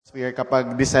atmosphere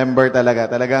kapag December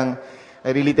talagang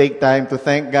I really take time to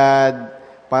thank God.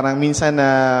 Parang minsan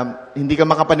na hindi ka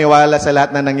makapaniwala sa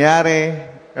lahat na nangyari,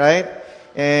 right?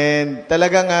 And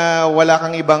talagang wala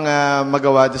kang ibang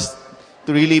magawa just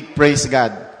to really praise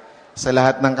God sa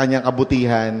lahat ng kanyang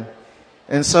kabutihan.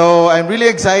 And so I'm really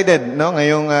excited, no?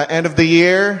 Ngayong end of the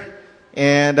year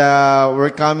and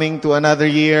we're coming to another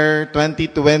year,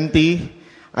 2020.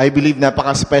 I believe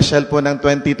napaka-special po ng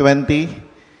 2020.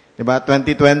 Diba?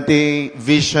 2020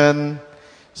 vision.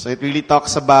 So it really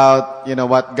talks about,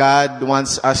 what God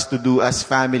wants us to do as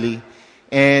family.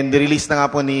 And release na nga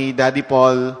po ni Daddy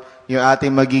Paul yung ating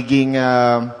magiging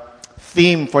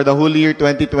theme for the whole year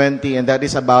 2020, and that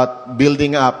is about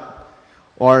building up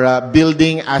or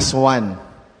building as one.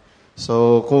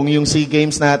 So kung yung SEA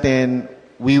Games natin,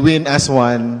 we win as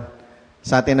one,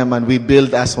 sa atin naman, we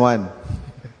build as one.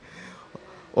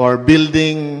 Or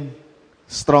building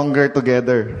stronger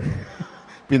together.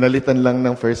 Pinalitan lang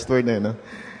ng first word na, no?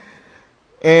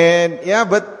 And yeah,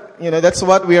 but, that's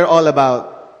what we are all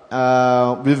about.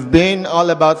 We've been all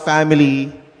about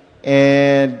family,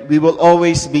 and we will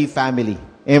always be family.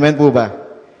 Amen po ba?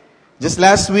 Just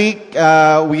last week,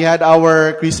 we had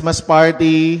our Christmas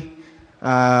party.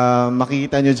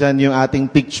 Makikita nyo dyan yung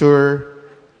ating picture.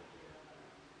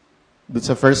 Doon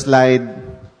sa first slide.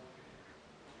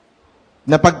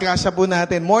 Napagkasya po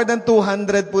natin. More than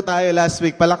 200 po tayo last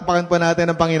week. Palakpakan po natin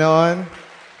ang Panginoon.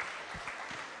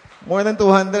 More than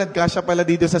 200. Kasya pala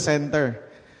dito sa center.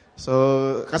 So,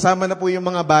 kasama na po yung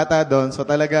mga bata doon. So,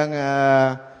 talagang,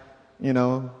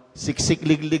 siksik,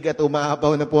 liglig at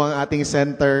umaapaw na po ang ating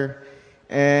center.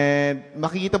 And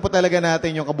makikita po talaga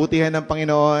natin yung kabutihan ng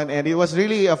Panginoon. And it was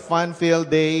really a fun-filled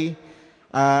day.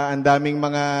 Ang daming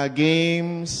mga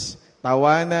games,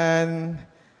 tawanan,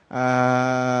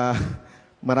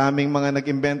 maraming mga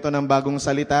nag-imbento ng bagong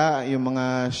salita, yung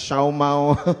mga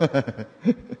xiaomao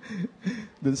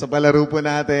dun sa palaro po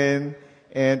natin.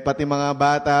 And pati mga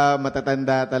bata,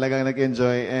 matatanda, talagang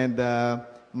nag-enjoy. And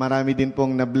marami din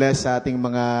pong na-bless sa ating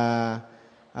mga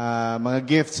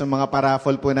gifts, sa mga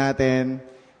paraffle po natin.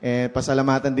 And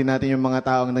pasalamatan din natin yung mga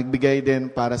taong nagbigay din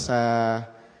para sa,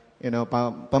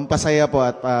 pampasaya po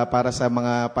at para sa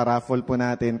mga paraffle po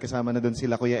natin. Kasama na dun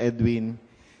sila Kuya Edwin.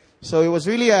 So it was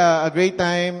really a great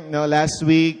time last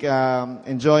week,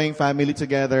 enjoying family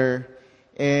together.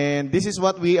 And this is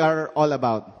what we are all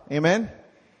about. Amen?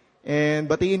 And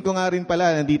batiin ko nga rin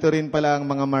pala, nandito rin pala ang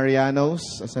mga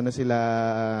Marianos. Asan na sila?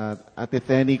 Ate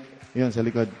Thenic, yun sa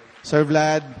likod. Sir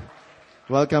Vlad,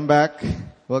 welcome back.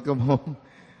 Welcome home.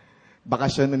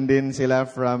 Bakasyon din sila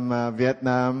from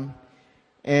Vietnam.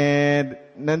 And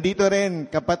nandito rin,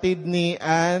 kapatid ni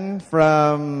Anne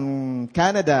from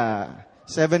Canada.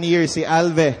 7 years, si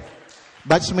Alve.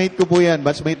 Batchmate ko po yan.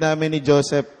 Batchmate namin ni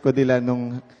Joseph Codila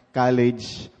nung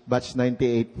college, batch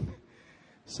 98.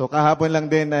 So kahapon lang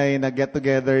din ay nag-get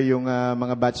together yung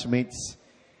mga batchmates.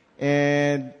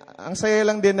 And ang saya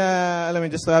lang din na,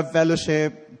 just to have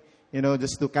fellowship,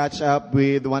 just to catch up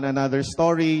with one another's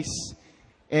stories.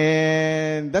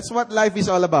 And that's what life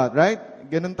is all about, right?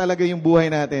 Ganun talaga yung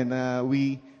buhay natin.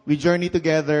 We journey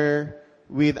together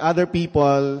with other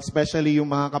people, especially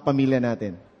yung mga kapamilya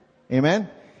natin.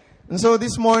 Amen? And so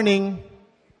this morning,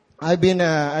 I've been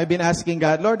asking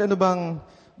God, Lord, ano bang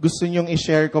gusto niyong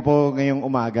i-share ko po ngayong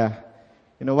umaga?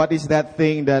 What is that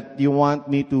thing that you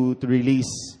want me to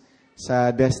release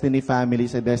sa Destiny family,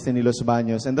 sa Destiny Los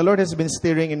Baños? And the Lord has been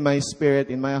stirring in my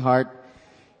spirit, in my heart.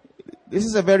 This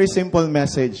is a very simple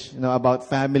message,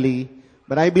 about family.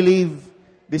 But I believe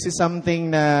this is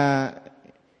something na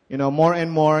more and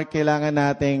more, kailangan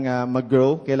nating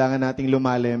mag-grow, kailangan nating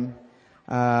lumalim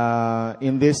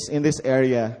in this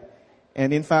area.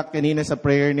 And in fact, kanina sa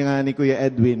prayer ni Kuya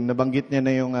Edwin, nabanggit niya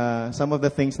na yung some of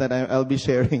the things that I'll be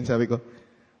sharing. Sabi ko,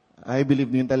 I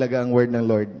believe yun talaga ang word ng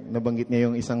Lord. Nabanggit niya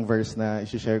yung isang verse na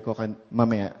i-share ko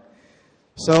mamaya.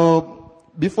 So,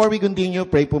 before we continue,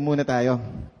 pray po muna tayo.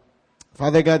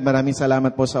 Father God, maraming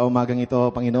salamat po sa umagang ito,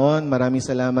 Panginoon. Maraming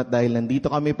salamat dahil nandito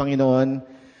kami, Panginoon,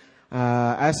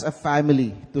 as a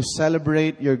family, to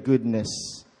celebrate your goodness.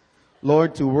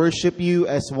 Lord, to worship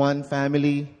you as one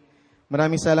family.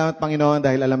 Maraming salamat, Panginoon,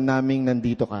 dahil alam naming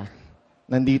nandito ka.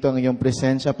 Nandito ang iyong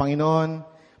presensya, Panginoon.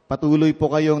 Patuloy po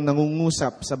kayong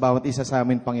nangungusap sa bawat isa sa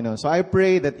amin, Panginoon. So I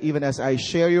pray that even as I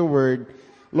share your word,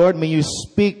 Lord, may you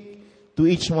speak to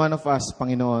each one of us,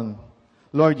 Panginoon.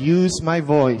 Lord, use my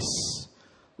voice,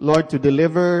 Lord, to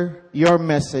deliver your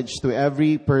message to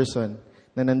every person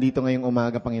na nandito ngayong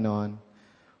umaga, Panginoon.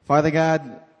 Father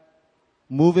God,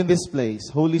 move in this place.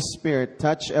 Holy Spirit,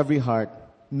 touch every heart.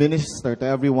 Minister to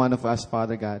every one of us,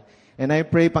 Father God. And I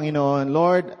pray, Panginoon,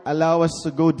 Lord, allow us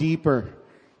to go deeper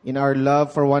in our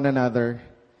love for one another,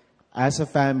 as a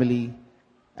family,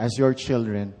 as your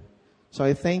children. So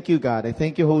I thank you, God. I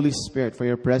thank you, Holy Spirit, for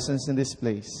your presence in this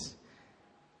place.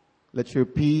 Let your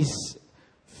peace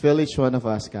fill each one of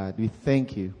us, God. We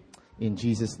thank you. In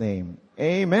Jesus' name.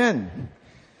 Amen.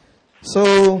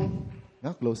 So,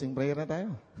 closing prayer na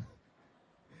tayo.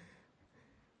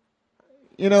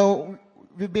 You know,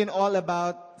 we've been all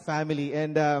about family,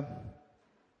 and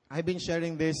I've been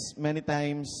sharing this many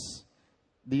times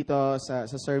dito sa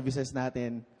services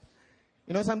natin.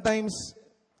 You know, sometimes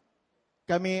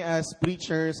kami as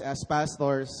preachers, as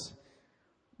pastors,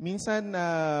 minsan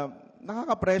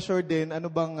nakaka-pressure din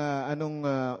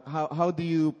how do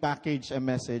you package a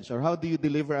message or how do you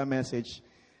deliver a message.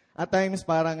 At times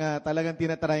parang talagang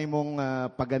tinatry mong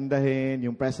pagandahin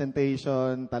yung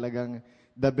presentation, talagang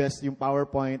the best yung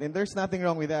PowerPoint, and there's nothing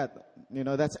wrong with that. You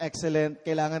know, that's excellent.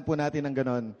 Kailangan po natin ng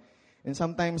ganon. And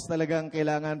sometimes talagang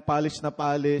kailangan polished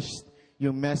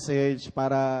yung message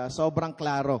para sobrang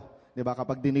klaro. Diba?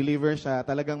 Kapag dineliver siya,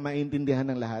 talagang maintindihan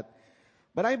ng lahat.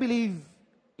 But I believe,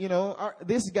 you know,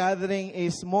 this gathering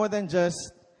is more than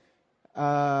just,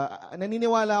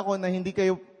 naniniwala ako na hindi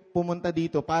kayo pumunta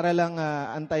dito para lang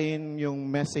antayin yung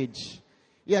message.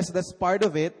 Yes, that's part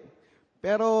of it.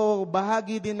 Pero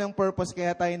bahagi din ng purpose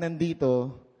kaya tayo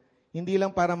nandito, hindi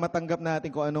lang para matanggap natin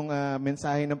kung anong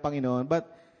mensahe ng Panginoon, but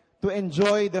to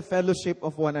enjoy the fellowship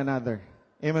of one another.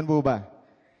 Amen po ba?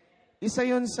 Isa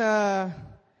yun sa,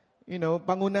 you know,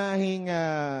 pangunahing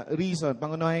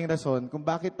pangunahing rason kung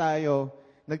bakit tayo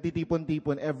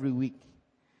nagtitipon-tipon every week.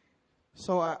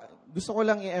 So, gusto ko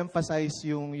lang i-emphasize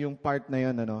yung part na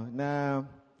yun, na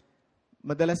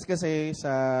madalas kasi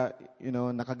sa, you know,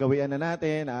 nakagawian na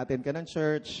natin, na-attend ka ng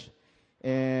church,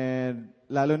 and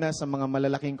lalo na sa mga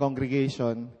malalaking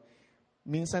congregation,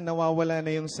 minsan nawawala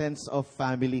na yung sense of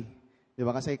family. Di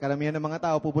ba? Kasi karamihan ng mga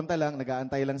tao, pupunta lang,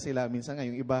 nag-aantay lang sila. Minsan nga,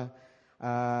 yung iba,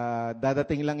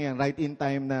 dadating lang yan, right in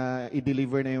time na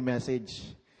i-deliver na yung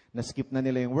message. Na-skip na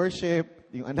nila yung worship,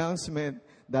 yung announcement,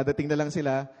 dadating na lang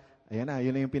sila, ayan na,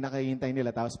 yun na yung pinakahihintay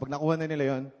nila. Tapos pag nakuha na nila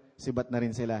yun, sibat na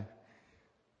rin sila.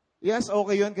 Yes,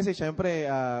 okay yun kasi syempre,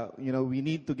 you know, we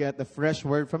need to get a fresh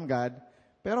word from God.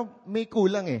 Pero may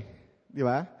kulang di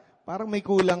ba? Parang may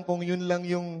kulang kung yun lang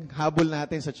yung habol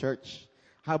natin sa church.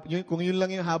 Kung yun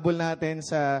lang yung habol natin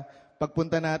sa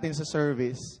pagpunta natin sa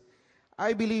service.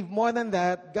 I believe more than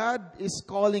that, God is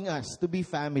calling us to be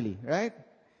family, right?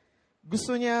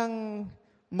 Gusto niyang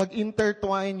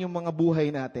mag-intertwine yung mga buhay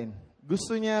natin.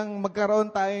 Gusto niyang magkaroon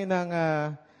tayo ng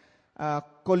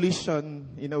collision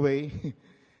in a way.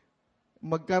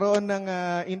 Magkaroon ng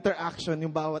interaction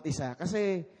yung bawat isa.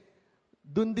 Kasi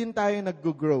dun din tayo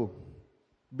nag-grow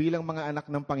bilang mga anak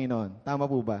ng Panginoon. Tama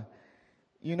po ba?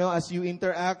 You know, as you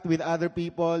interact with other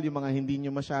people, yung mga hindi nyo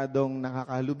masyadong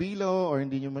nakakahalubilo or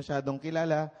hindi nyo masyadong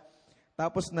kilala,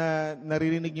 tapos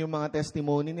naririnig yung mga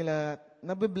testimony nila,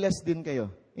 nabibless din kayo.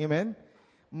 Amen?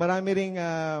 Marami ring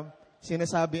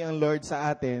sinasabi ang Lord sa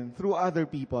atin through other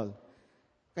people.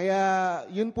 Kaya,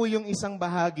 yun po yung isang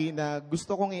bahagi na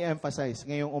gusto kong i-emphasize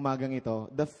ngayong umagang ito,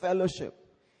 the fellowship.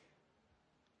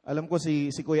 Alam ko si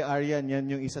Kuya Aryan, yan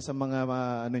yung isa sa mga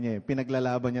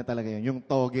pinaglalaban niya talaga yan, yung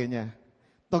toge niya.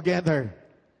 Together.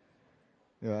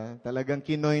 Diba? Talagang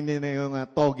kinoy niya na yung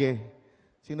toge.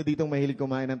 Sino ditong mahilig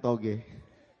kumain ng toge?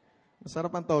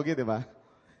 Masarap ang toge, di ba?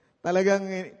 Talagang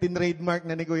tinrademark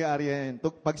na ni Kuya Aryan.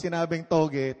 Pag sinabing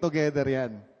toge, together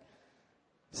yan.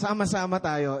 Sama-sama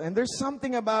tayo. And there's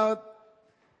something about,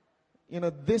 you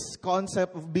know, this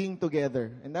concept of being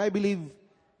together. And I believe,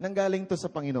 nanggaling to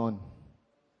sa Panginoon.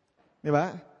 Di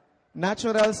ba?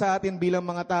 Natural sa atin bilang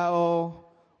mga tao,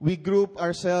 we group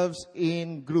ourselves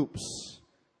in groups,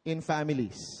 in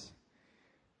families.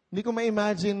 Hindi ko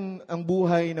ma-imagine ang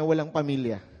buhay na walang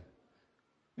pamilya.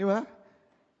 Di ba?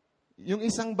 Yung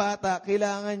isang bata,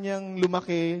 kailangan niyang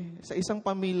lumaki sa isang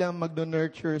pamilya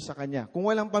magno-nurture sa kanya. Kung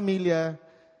walang pamilya,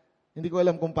 hindi ko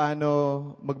alam kung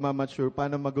paano magmamature,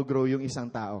 paano mag-grow yung isang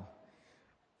tao.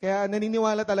 Kaya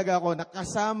naniniwala talaga ako na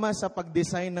kasama sa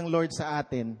pag-design ng Lord sa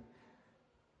atin,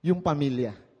 yung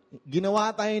pamilya. Ginawa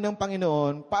tayo ng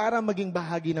Panginoon para maging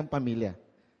bahagi ng pamilya.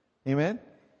 Amen?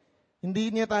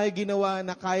 Hindi niya tayo ginawa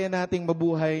na kaya nating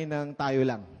mabuhay ng tayo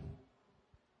lang.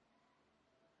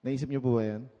 Naisip niyo po ba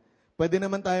yan? Pwede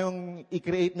naman tayong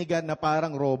i-create ni God na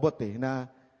parang robot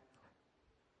na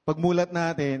pagmulat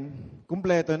natin,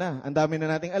 kumpleto na. Ang dami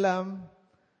na nating alam.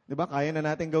 Di ba? Kaya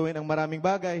na natin gawin ang maraming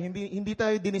bagay. Hindi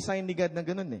tayo dinesign ni God na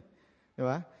ganun Di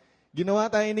ba? Ginawa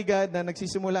tayo ni God na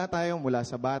nagsisimula tayo mula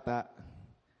sa bata.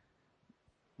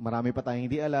 Marami pa tayong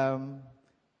hindi alam.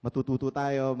 Matututo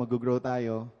tayo, mag-grow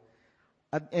tayo.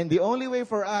 And the only way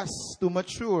for us to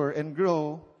mature and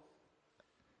grow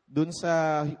dun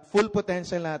sa full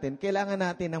potential natin, kailangan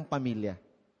natin ng pamilya.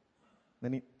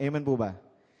 Amen po ba?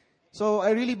 So,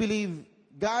 I really believe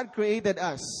God created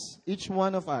us, each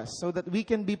one of us, so that we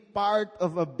can be part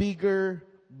of a bigger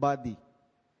body.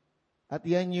 At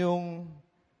yan yung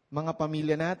mga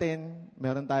pamilya natin.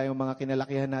 Meron tayong mga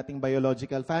kinalakihan nating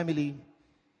biological family.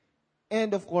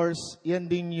 And of course, yan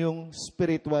din yung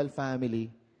spiritual family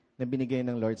na binigay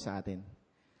ng Lord sa atin.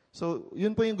 So,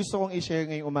 yun po yung gusto kong i-share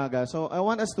ngayong umaga. So, I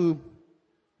want us to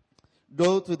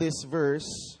go to this verse.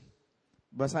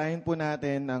 Basahin po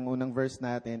natin ang unang verse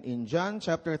natin in John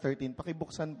chapter 13.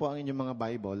 Pakibuksan po ang inyong mga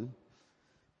Bible.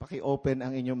 Paki-open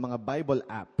ang inyong mga Bible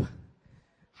app.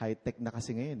 High-tech na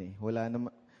kasi ngayon eh.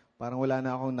 Parang wala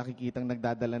na akong nakikitang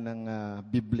nagdadala ng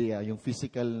Biblia, yung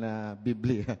physical na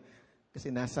Biblia. Kasi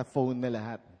nasa phone na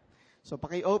lahat. So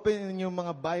paki-open yung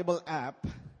mga Bible app.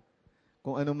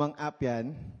 Kung anumang app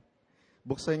yan.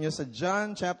 Buksan nyo sa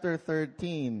John chapter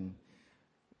 13.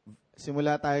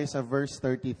 Simula tayo sa verse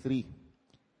 33.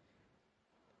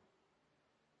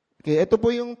 Okay, ito po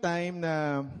yung time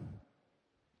na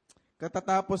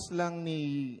katatapos lang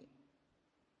ni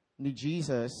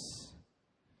Jesus,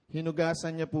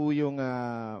 hinugasan niya po yung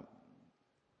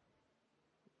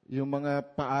mga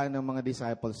paa ng mga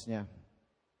disciples niya.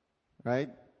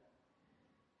 Right?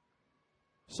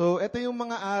 So, ito yung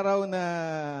mga araw na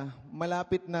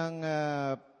malapit ng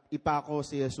ipako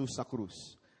si Jesus sa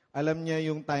krus. Alam niya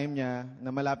yung time niya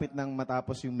na malapit nang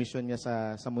matapos yung mission niya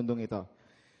sa mundong ito.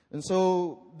 And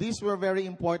so, these were very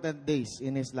important days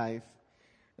in his life.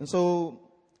 And so,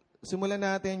 simulan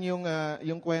natin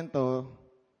yung kwento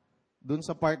dun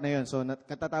sa part na yun. So,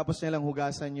 katatapos niya lang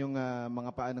hugasan yung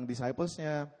mga paa ng disciples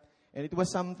niya. And it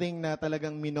was something na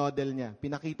talagang minodel niya.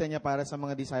 Pinakita niya para sa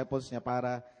mga disciples niya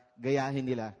para gayahin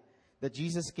nila. That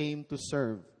Jesus came to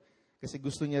serve. Kasi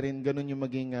gusto niya rin ganun yung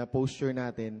maging posture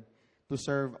natin to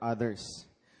serve others.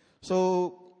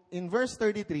 So, in verse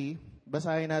 33,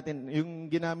 basahin natin.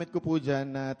 Yung ginamit ko po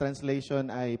dyan na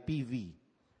translation ay PV.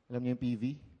 Alam niyo yung PV?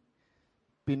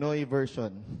 Pinoy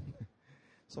version.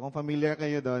 So kung familiar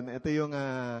kayo doon, ito yung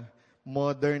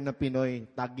modern na Pinoy.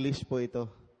 Taglish po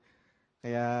ito.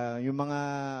 Kaya yung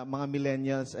mga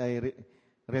millennials ay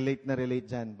relate na relate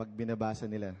dyan pag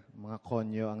binabasa nila. Mga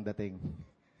konyo ang dating.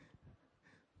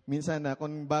 Minsan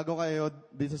kung bago kayo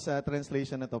dito sa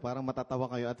translation na to, parang matatawa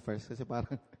kayo at first kasi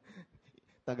parang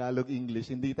Tagalog-English,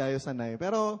 hindi tayo sanay.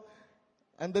 Pero,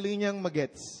 ang dali niyang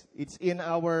magets. It's in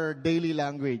our daily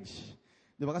language.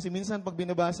 Di ba? Kasi minsan, pag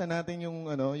binabasa natin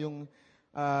yung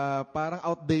parang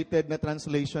outdated na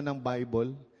translation ng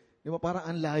Bible, di ba? Parang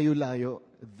ang layo-layo.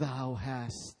 Thou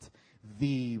hast,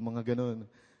 thee, mga ganun.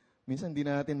 Minsan, hindi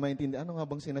natin maintindihan. Ano nga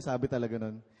bang sinasabi talaga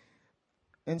nun?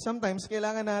 And sometimes,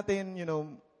 kailangan natin,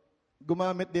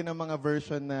 gumamit din ng mga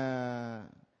version na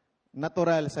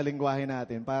natural sa lingwahe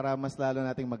natin para mas lalo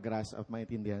nating mag-grasp of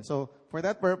maintindihan. So, for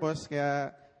that purpose,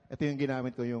 kaya ito yung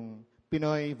ginamit ko, yung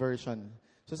Pinoy version.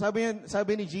 So, sabi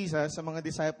ni Jesus sa mga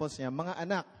disciples niya, mga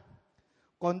anak,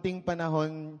 konting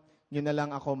panahon nyo na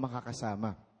lang ako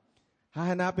makakasama.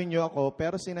 Hahanapin nyo ako,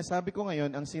 pero sinasabi ko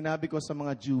ngayon, ang sinabi ko sa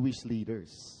mga Jewish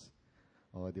leaders.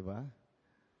 O, di ba?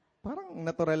 Parang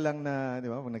natural lang na,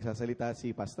 di ba, pag nagsasalita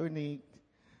si Pastor Nick,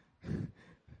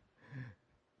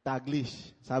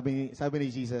 Taglish, sabi ni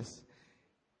Jesus,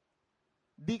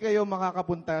 di kayo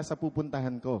makakapunta sa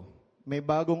pupuntahan ko. May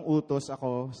bagong utos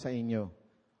ako sa inyo.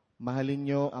 Mahalin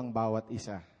nyo ang bawat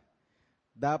isa.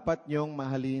 Dapat nyong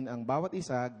mahalin ang bawat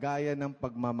isa gaya ng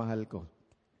pagmamahal ko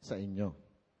sa inyo.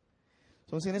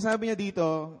 So, sinasabi niya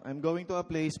dito, I'm going to a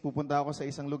place, pupunta ako sa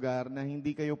isang lugar na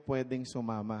hindi kayo pwedeng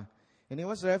sumama. And he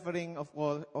was referring,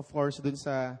 of course, dun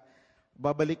sa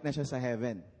babalik na siya sa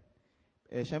heaven.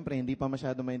 Siyempre, hindi pa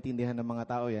masyado maintindihan ng mga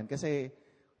tao yan. Kasi,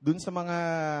 dun sa mga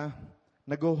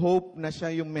nag-hope na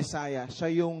siya yung Messiah,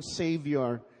 siya yung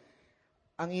Savior,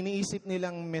 ang iniisip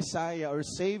nilang Messiah or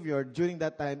Savior during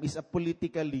that time is a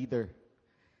political leader.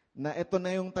 Na ito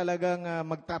na yung talagang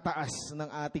magtataas ng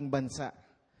ating bansa.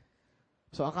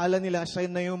 So, akala nila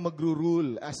siya na yung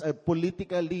magro-rule as a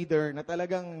political leader na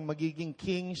talagang magiging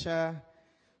king siya.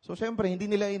 So, siyempre,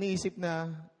 hindi nila iniisip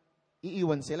na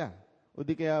iiwan sila. O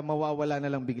di kaya mawawala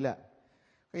na lang bigla.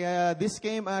 Kaya this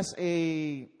came as a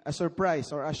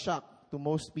surprise or a shock to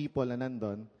most people na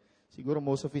nandun. Siguro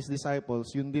most of his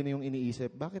disciples, yun din yung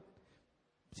iniisip. Bakit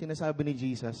sinasabi ni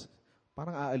Jesus,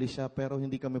 parang aalis siya pero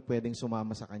hindi kami pwedeng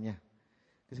sumama sa kanya.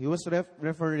 Kasi he was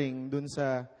referring dun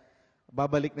sa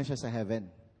babalik na siya sa heaven.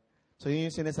 So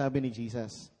yun yung sinasabi ni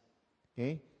Jesus.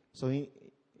 Okay? So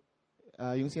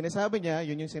yung sinasabi niya,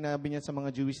 yun yung sinabi niya sa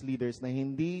mga Jewish leaders na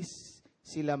hindi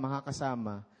sila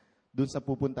makakasama dun sa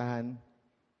pupuntahan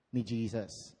ni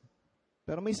Jesus.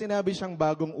 Pero may sinabi siyang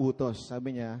bagong utos.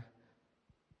 Sabi niya,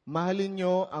 mahalin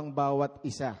nyo ang bawat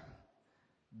isa.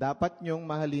 Dapat nyong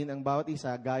mahalin ang bawat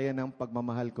isa gaya ng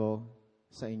pagmamahal ko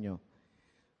sa inyo.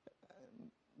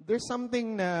 There's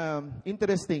something na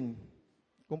interesting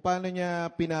kung paano niya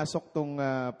pinasok tong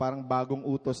parang bagong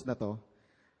utos na to.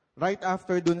 Right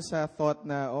after dun sa thought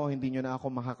na, hindi nyo na ako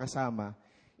makakasama.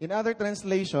 In other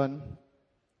translation,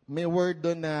 may word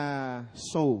dun na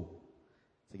so.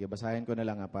 Sige, basahin ko na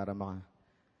lang para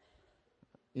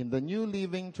In the New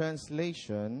Living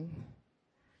Translation,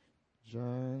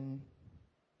 John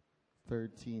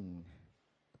 13.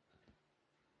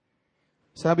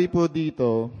 Sabi po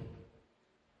dito,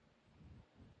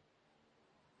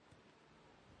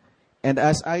 and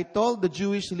as I told the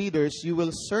Jewish leaders, you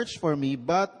will search for me,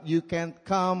 but you can't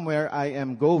come where I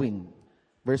am going.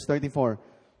 Verse 34.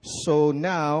 So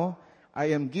now,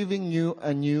 I am giving you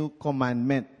a new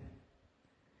commandment.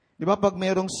 Di ba pag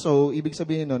merong so, ibig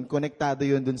sabihin nun, konektado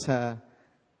yun dun sa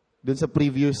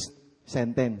previous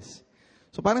sentence.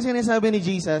 So parang sinasabi ni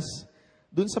Jesus,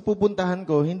 dun sa pupuntahan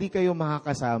ko, hindi kayo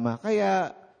makakasama.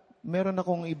 Kaya meron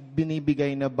akong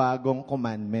binibigay na bagong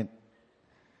commandment.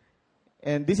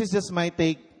 And this is just my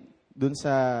take dun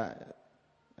sa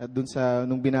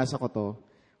nung binasa ko to.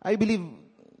 I believe,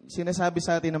 sinasabi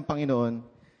sa atin ng Panginoon,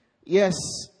 yes,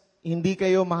 hindi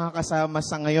kayo makakasama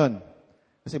sa ngayon.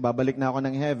 Kasi babalik na ako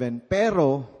ng heaven.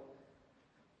 Pero,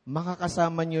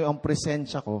 makakasama niyo ang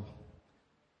presensya ko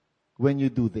when you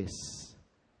do this.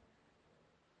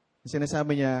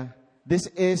 Sinasabi niya,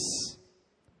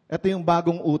 ito yung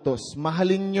bagong utos.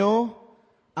 Mahalin niyo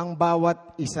ang bawat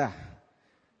isa.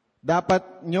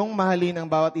 Dapat niyong mahalin ang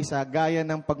bawat isa gaya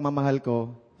ng pagmamahal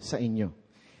ko sa inyo.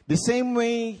 The same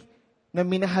way na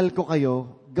minahal ko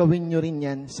kayo, gawin niyo rin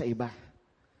yan sa iba.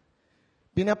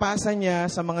 Pinapasa niya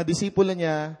sa mga disipulo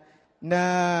niya na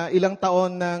ilang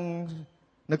taon nang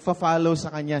nagfa-follow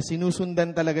sa kanya.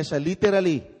 Sinusundan talaga siya,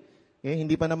 literally.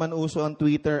 Hindi pa naman uso ang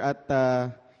Twitter at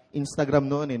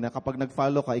Instagram noon na kapag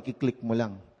nag-follow ka, ikiklik mo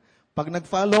lang. Pag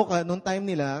nag-follow ka, noong time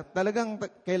nila, talagang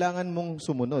kailangan mong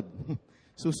sumunod.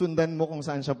 Susundan mo kung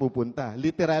saan siya pupunta.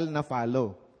 Literal na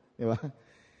follow. Di ba?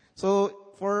 So,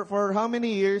 for how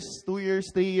many years? 2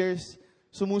 years, 3 years,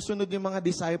 sumusunod yung mga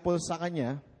disciples sa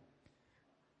kanya.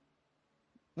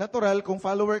 Natural, kung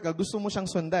follower ka, gusto mo siyang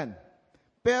sundan.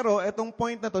 Pero, etong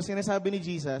point na to, sinasabi ni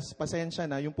Jesus, pasensya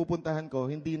na, yung pupuntahan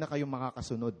ko, hindi na kayo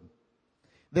makakasunod.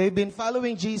 They've been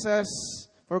following Jesus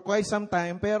for quite some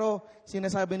time, pero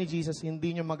sinasabi ni Jesus,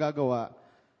 hindi nyo magagawa,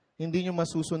 hindi nyo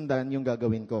masusundan yung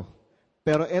gagawin ko.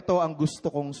 Pero ito ang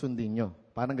gusto kong sundin nyo.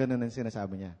 Parang ganun ang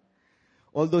sinasabi niya.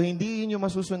 Although hindi nyo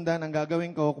masusundan ang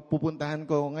gagawin ko, pupuntahan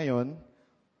ko ngayon,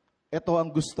 ito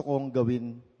ang gusto kong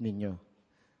gawin ninyo.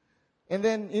 And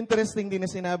then, interesting din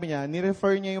na sinabi niya,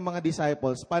 ni-refer niya yung mga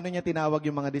disciples. Paano niya tinawag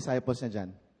yung mga disciples niya dyan?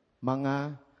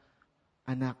 Mga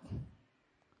anak.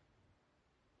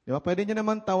 Di ba? Pwede niyo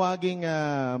naman tawaging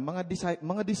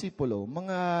mga disipulo,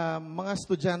 mga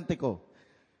estudyante ko.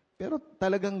 Pero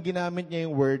talagang ginamit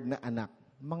niya yung word na anak.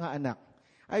 Mga anak.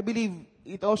 I believe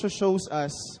it also shows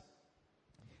us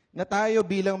na tayo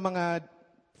bilang mga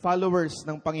followers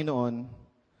ng Panginoon,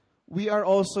 we are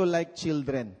also like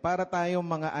children. Para tayong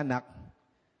mga anak.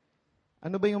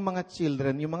 Ano ba yung mga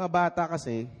children? Yung mga bata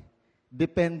kasi,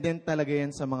 dependent talaga yan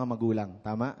sa mga magulang.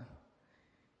 Tama?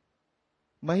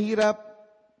 Mahirap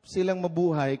silang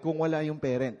mabuhay kung wala yung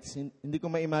parents. Hindi ko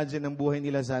ma-imagine ang buhay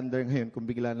nila Xander ngayon kung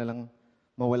bigla na lang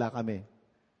mawala kami.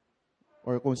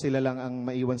 Or kung sila lang ang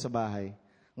maiwan sa bahay.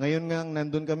 Ngayon nga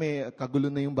nandun kami, kagulo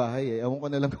na yung bahay. Ewan ko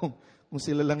na lang kung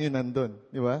sila lang yun nandun.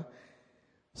 Di ba?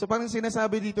 So parang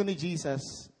sinasabi dito ni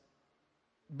Jesus,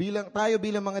 tayo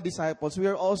bilang mga disciples, we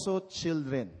are also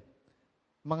children,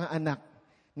 mga anak,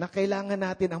 na kailangan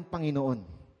natin ang Panginoon.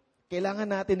 Kailangan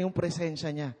natin yung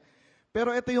presensya niya.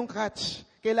 Pero ito yung catch.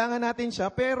 Kailangan natin siya,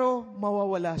 pero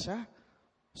mawawala siya.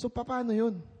 So paano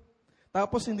yun?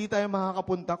 Tapos hindi tayo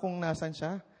makakapunta kung nasan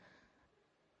siya.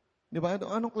 Di ba?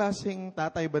 Anong klaseng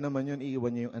tatay ba naman yun,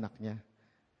 iiwan niya yung anak niya?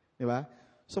 Di ba?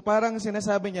 So parang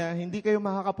sinasabi niya, hindi kayo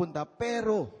makakapunta,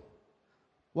 pero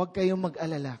huwag kayong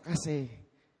mag-alala kasi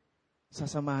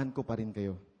sasamahan ko pa rin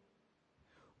kayo.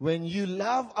 When you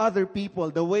love other people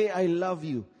the way I love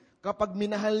you, kapag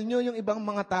minahal nyo yung ibang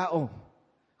mga tao,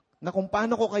 na kung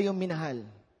paano ko kayo minahal,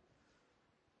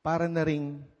 para na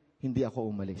rin hindi ako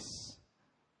umalis.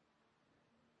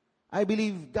 I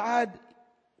believe God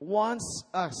wants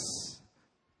us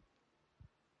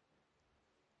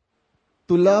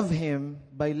to love Him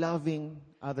by loving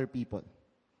other people.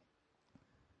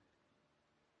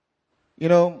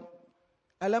 You know,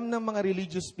 alam ng mga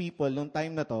religious people nung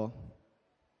time na to,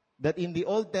 that in the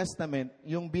Old Testament,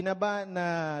 yung binaba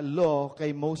na law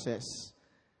kay Moses,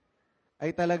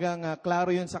 ay talagang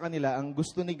klaro yun sa kanila. Ang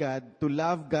gusto ni God, to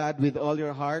love God with all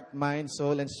your heart, mind,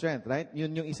 soul, and strength. Right?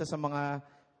 Yun yung isa sa mga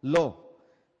law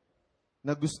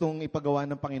na gustong ipagawa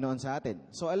ng Panginoon sa atin.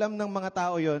 So alam ng mga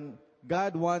tao yon,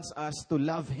 God wants us to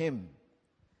love Him.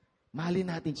 Mahalin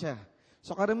natin siya.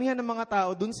 So karamihan ng mga tao,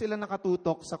 dun sila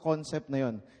nakatutok sa concept na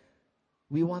yon.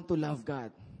 We want to love God.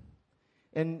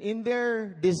 And in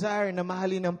their desire na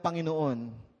mahalin ng Panginoon,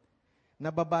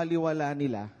 nababaliwala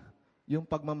nila yung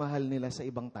pagmamahal nila sa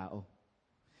ibang tao.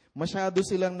 Masyado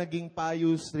silang naging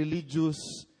pious, religious,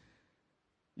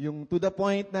 yung to the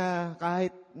point na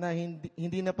kahit na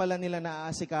hindi na pala nila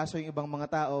naaasikaso yung ibang mga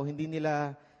tao, hindi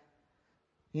nila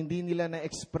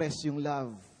na-express yung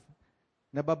love.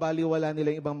 Nababaliwala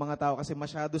nila yung ibang mga tao kasi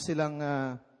masyado silang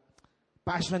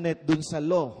passionate dun sa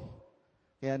law.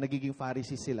 Kaya nagiging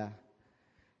Pharisees sila.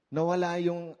 Nawala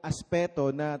yung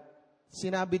aspeto na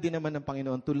sinabi din naman ng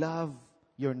Panginoon to love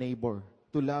your neighbor,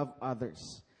 to love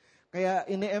others. Kaya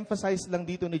ine-emphasize lang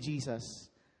dito ni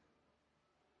Jesus,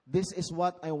 this is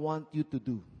what I want you to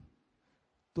do.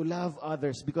 To love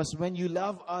others. Because when you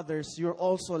love others, you're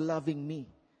also loving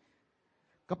me.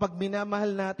 Kapag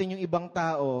minamahal natin yung ibang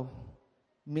tao,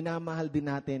 minamahal din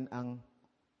natin ang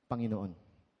Panginoon.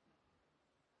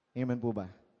 Amen po ba?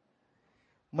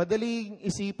 Madaling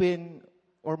isipin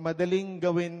or madaling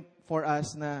gawin for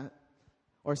us na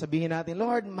or sabihin natin,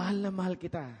 Lord, mahal na mahal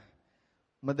kita.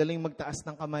 Madaling magtaas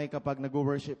ng kamay kapag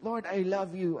nag-worship. Lord, I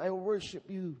love you. I worship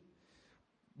you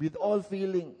with all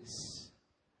feelings.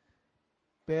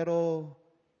 Pero,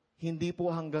 hindi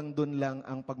po hanggang dun lang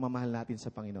ang pagmamahal natin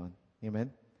sa Panginoon. Amen?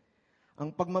 Ang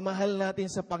pagmamahal natin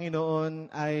sa Panginoon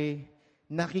ay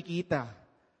nakikita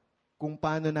kung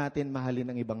paano natin mahalin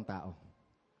ang ibang tao.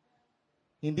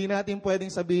 Hindi natin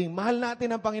pwedeng sabihin, mahal natin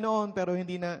ang Panginoon, pero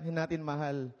hindi natin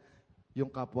mahal yung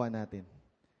kapwa natin.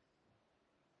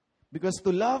 Because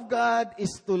to love God is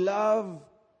to love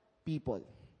people.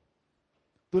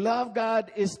 To love God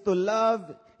is to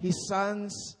love His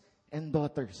sons and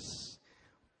daughters.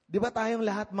 Di ba tayong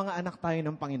lahat mga anak tayo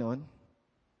ng Panginoon?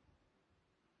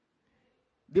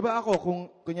 Di ba ako, kung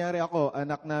kunyari ako,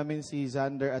 anak namin si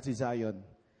Xander at si Zion,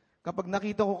 kapag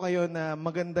nakita ko kayo na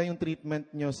maganda yung treatment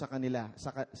nyo sa kanila,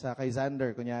 sa kay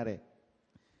Xander, kunyari,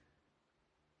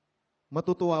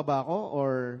 matutuwa ba ako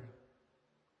or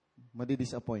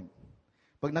madi-disappoint?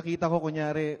 Pag nakita ko,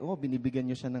 kunyari, binibigyan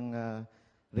nyo siya ng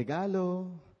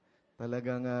regalo,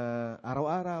 talagang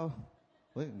araw-araw.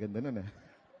 Uy, ang ganda nun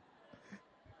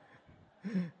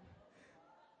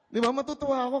Di ba,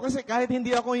 matutuwa ako kasi kahit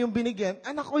hindi ako yung binigyan,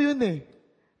 anak ko yun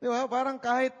Di ba, parang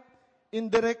kahit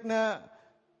indirect na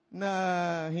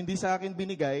hindi sa akin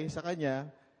binigay, sa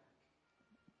kanya,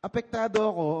 apektado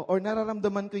ako or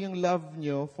nararamdaman ko yung love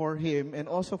nyo for him and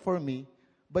also for me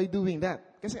by doing that.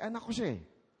 Kasi anak ko siya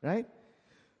Right?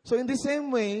 So in the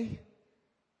same way,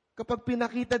 kapag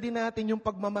pinakita din natin yung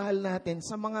pagmamahal natin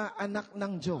sa mga anak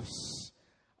ng Diyos,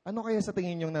 ano kaya sa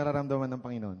tingin yung nararamdaman ng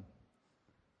Panginoon?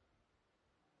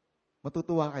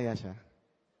 Matutuwa kaya siya?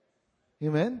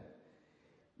 Amen?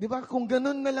 Di ba? Kung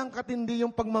ganun na lang katindi yung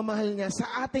pagmamahal niya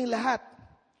sa ating lahat,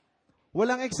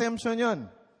 walang exemption yon.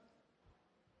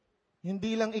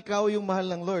 Hindi lang ikaw yung mahal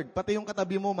ng Lord. Pati yung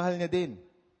katabi mo, mahal niya din.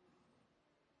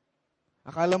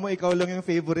 Akala mo ikaw lang yung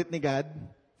favorite ni God?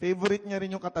 Favorite niya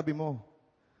rin yung katabi mo.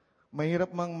 Mahirap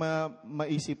mang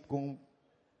maisip kung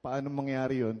paano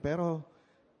mangyari yun. Pero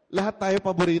lahat tayo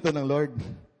paborito ng Lord.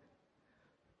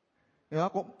 Diba?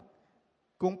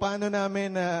 Kung paano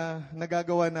namin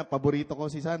nagagawa na paborito ko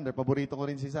si Sander, paborito ko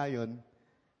rin si Zion,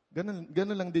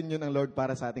 ganun lang din yun ang Lord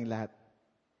para sa ating lahat.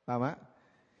 Tama?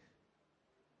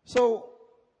 So,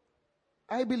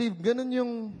 I believe ganun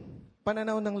yung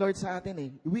pananaw ng Lord sa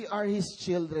atin We are His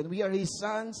children. We are His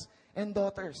sons and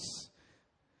daughters.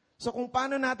 So kung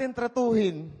paano natin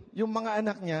tratuhin yung mga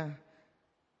anak niya,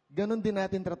 ganun din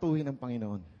natin tratuhin ang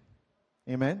Panginoon.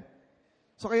 Amen?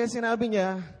 So kaya sinabi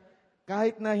niya,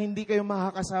 kahit na hindi kayo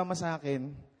makakasama sa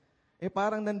akin,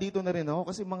 parang nandito na rin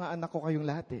ako kasi mga anak ko kayong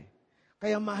lahat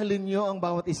Kaya mahalin niyo ang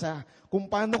bawat isa kung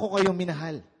paano ko kayo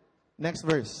minahal. Next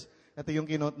verse. Ito yung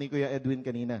kinote ni Kuya Edwin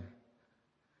kanina.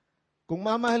 Kung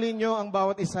mamahalin nyo ang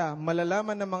bawat isa,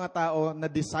 malalaman ng mga tao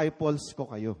na disciples ko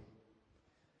kayo.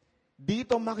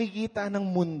 Dito makikita ng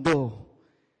mundo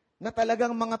na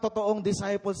talagang mga totoong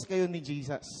disciples kayo ni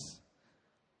Jesus.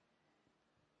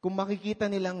 Kung makikita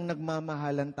nilang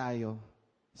nagmamahalan tayo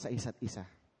sa isa't isa.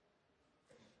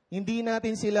 Hindi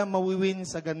natin sila mawiwin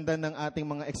sa ganda ng ating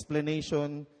mga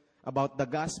explanation about the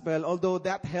gospel, although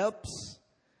that helps.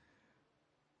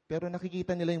 Pero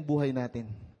nakikita nila yung buhay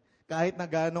natin. kahit na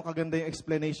gaano kaganda yung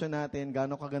explanation natin,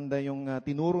 gaano kaganda yung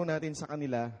tinuro natin sa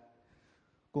kanila,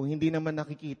 kung hindi naman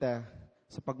nakikita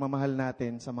sa pagmamahal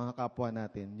natin sa mga kapwa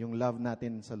natin, yung love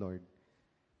natin sa Lord,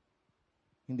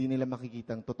 hindi nila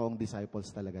makikitang totoong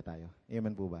disciples talaga tayo.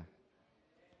 Amen po ba?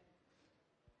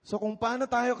 So kung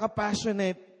paano tayo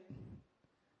ka-passionate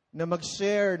na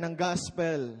mag-share ng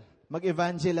gospel,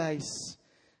 mag-evangelize,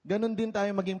 ganun din tayo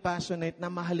maging passionate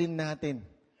na mahalin natin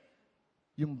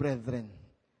yung brethren,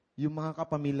 yung mga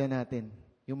kapamilya natin,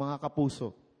 yung mga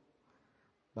kapuso.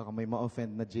 Baka may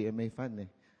ma-offend na GMA fan eh.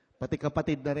 Pati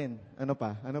kapatid na rin. Ano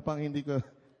pa? Ano pang hindi ko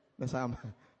nasama?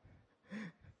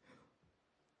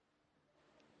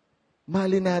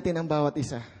 Mahalin natin ang bawat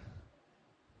isa.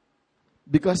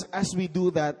 Because as we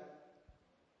do that,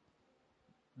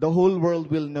 the whole world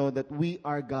will know that we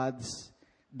are God's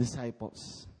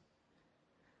disciples.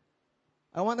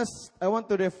 I want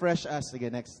to refresh us.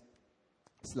 Again, next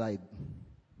slide.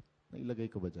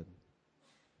 Nailagay ko ba dyan?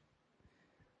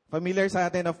 Familiar sa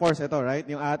atin, of course, ito, right?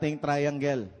 Yung ating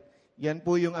triangle. Yan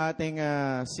po yung ating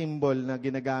symbol na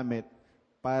ginagamit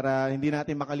para hindi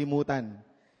natin makalimutan.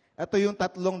 Ito yung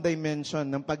tatlong dimension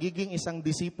ng pagiging isang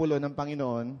disipulo ng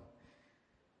Panginoon.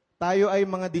 Tayo ay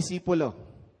mga disipulo,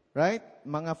 right?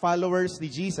 Mga followers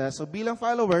ni Jesus. So bilang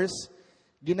followers,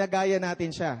 ginagaya natin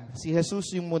siya. Si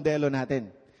Jesus yung modelo natin.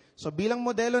 So bilang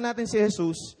modelo natin si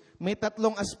Jesus, may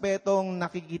tatlong aspetong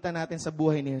nakikita natin sa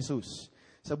buhay ni Jesus.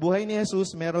 Sa buhay ni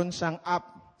Jesus, meron siyang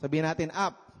up. Sabihin natin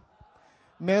up.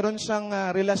 Meron siyang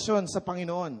relasyon sa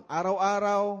Panginoon.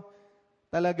 Araw-araw,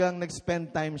 talagang nag-spend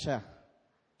time siya.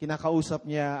 Kinakausap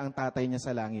niya ang tatay niya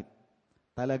sa langit.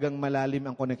 Talagang malalim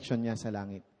ang connection niya sa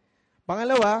langit.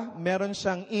 Pangalawa, meron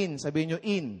siyang in. Sabihin niyo,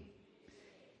 in.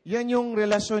 Yan yung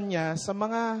relasyon niya sa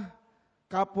mga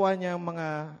kapwa niya,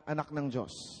 mga anak ng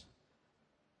Diyos.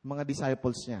 Mga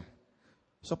disciples niya.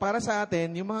 So para sa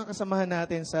atin, yung mga kasamahan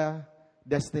natin sa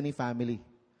Destiny Family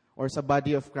or sa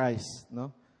Body of Christ,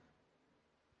 no?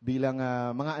 Bilang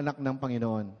mga anak ng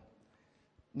Panginoon.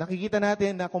 Nakikita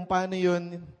natin na kung paano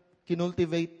yun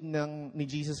kinultivate ni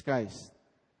Jesus Christ.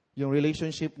 Yung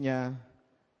relationship niya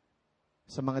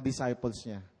sa mga disciples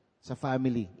niya, sa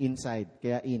family, inside,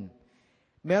 kaya in.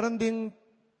 Meron din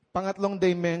pangatlong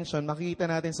dimension, makikita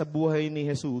natin sa buhay ni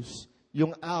Jesus,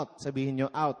 yung out, sabihin nyo,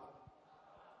 out.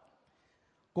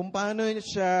 Kung paano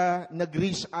siya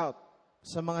nag-reach out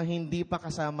sa mga hindi pa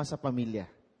kasama sa pamilya,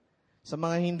 sa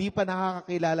mga hindi pa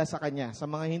nakakakilala sa Kanya, sa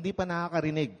mga hindi pa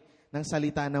nakakarinig ng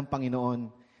salita ng Panginoon,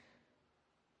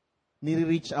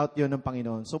 nire-reach out yon ng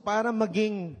Panginoon. So para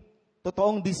maging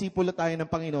totoong disipulo tayo ng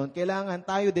Panginoon, kailangan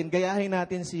tayo din, gayahin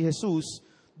natin si Jesus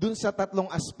dun sa tatlong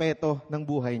aspeto ng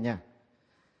buhay niya.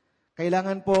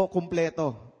 Kailangan po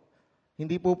kumpleto.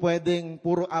 Hindi po pwedeng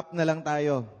puro up na lang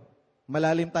tayo.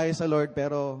 Malalim tayo sa Lord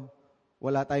pero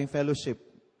wala tayong fellowship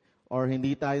or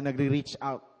hindi tayo nagre-reach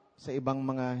out sa ibang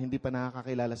mga hindi pa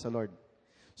nakakakilala sa Lord.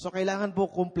 So kailangan po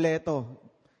kumpleto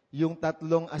yung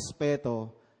tatlong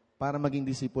aspeto para maging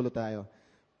disipulo tayo.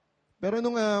 Pero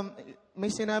nung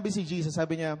may sinabi si Jesus,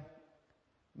 sabi niya,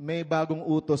 may bagong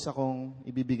utos akong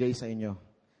ibibigay sa inyo.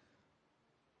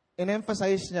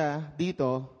 In-emphasize niya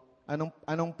dito,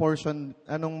 anong portion,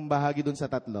 anong bahagi dun sa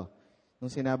tatlo?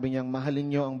 Nung sinabi niyang, mahalin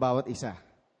niyo ang bawat isa.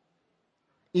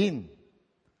 In.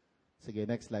 Sige,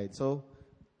 next slide. So,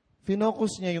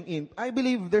 finocus niya yung in. I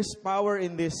believe there's power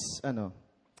in this,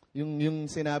 yung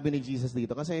sinabi ni Jesus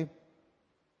dito. Kasi,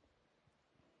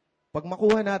 pag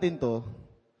makuha natin to,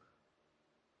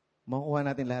 makukuha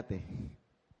natin lahat eh.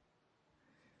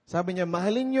 Sabi niya,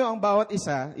 mahalin niyo ang bawat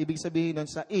isa, ibig sabihin nun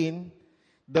sa in,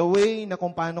 the way na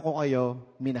kung paano ko kayo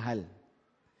minahal.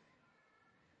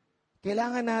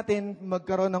 Kailangan natin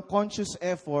magkaroon ng conscious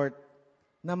effort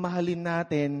na mahalin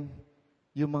natin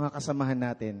yung mga kasamahan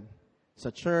natin sa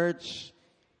church,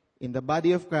 in the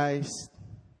body of Christ.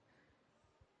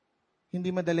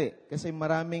 Hindi madali kasi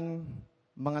maraming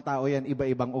mga tao yan,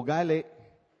 iba-ibang ugali.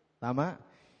 Tama?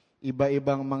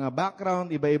 Iba-ibang mga background,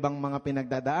 iba-ibang mga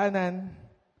pinagdadaanan.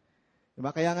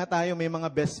 Diba? Kaya nga tayo may mga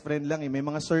best friend lang, may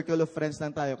mga circle of friends lang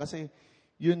tayo kasi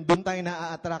yun, doon tayo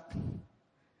na-attract.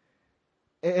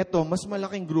 Eto, mas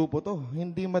malaking grupo to.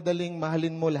 Hindi madaling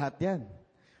mahalin mo lahat yan.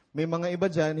 May mga iba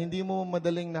dyan, hindi mo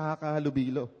madaling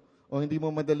nakakahalubilo o hindi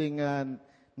mo madaling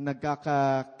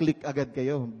nagkaka-click agad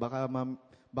kayo.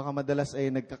 Baka madalas ay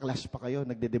nagka-clash pa kayo,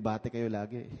 nagdedebate kayo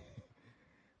lagi.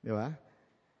 Di ba?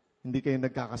 Hindi kayo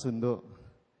nagkakasundo.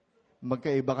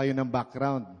 Magkaiba kayo ng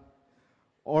background.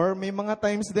 Or may mga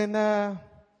times din na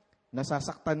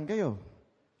nasasaktan kayo.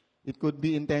 It could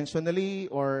be intentionally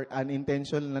or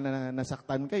unintentional na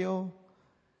nasaktan kayo.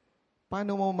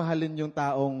 Paano mo mahalin yung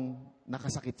taong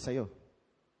nakasakit sa'yo?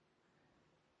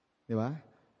 Di ba?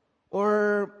 Or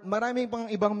maraming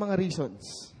pang ibang mga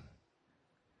reasons.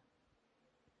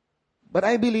 But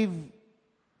I believe,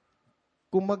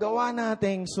 kung magawa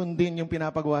nating sundin yung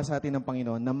pinapagawa sa atin ng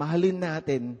Panginoon, na mahalin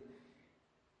natin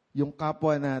yung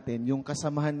kapwa natin, yung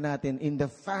kasamahan natin in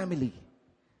the family,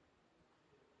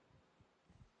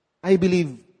 I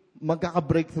believe,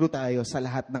 magkaka-breakthrough tayo sa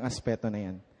lahat ng aspeto na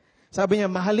yan. Sabi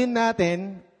niya, mahalin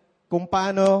natin kung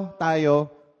paano tayo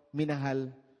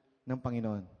minahal ng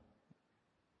Panginoon.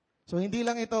 So, hindi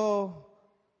lang ito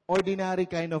ordinary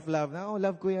kind of love. Na,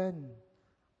 love ko yan.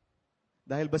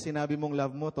 Dahil ba sinabi mong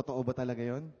love mo, totoo ba talaga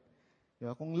yon?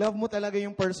 Diba? Kung love mo talaga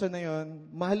yung person na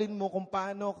yon, mahalin mo kung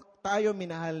paano tayo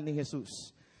minahal ni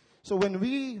Jesus. So, when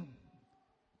we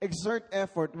exert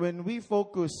effort, when we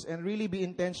focus and really be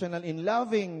intentional in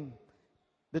loving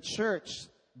the church,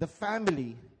 the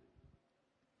family,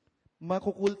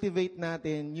 makukultivate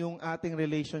natin yung ating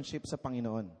relationship sa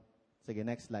Panginoon. Sige,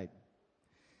 next slide.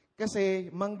 Kasi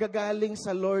manggagaling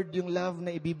sa Lord yung love na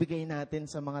ibibigay natin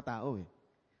sa mga tao.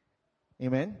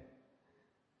 Amen?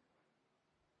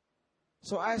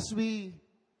 So as we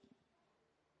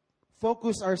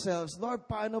focus ourselves, Lord,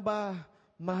 paano ba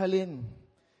mahalin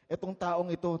itong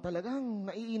taong ito? Talagang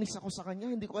naiinis ako sa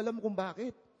kanya. Hindi ko alam kung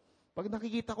bakit. Pag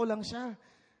nakikita ko lang siya,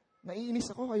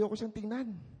 naiinis ako. Ayoko siyang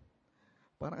tingnan.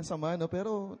 Parang ang sama, no?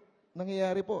 Pero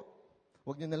nangyayari po.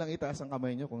 Huwag niyo na lang itaas ang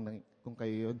kamay niyo kung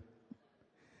kayo yun.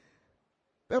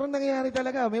 Pero nangyayari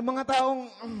talaga. May mga taong,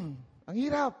 ang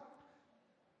hirap.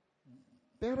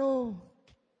 Pero,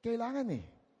 kailangan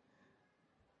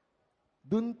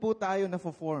Doon po tayo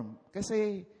na-form.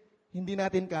 Kasi, hindi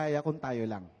natin kaya kung tayo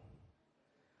lang.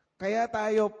 Kaya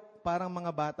tayo, parang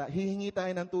mga bata, hihingi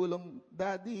tayo ng tulong.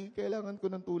 Daddy, kailangan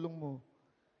ko ng tulong mo.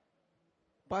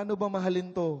 Paano ba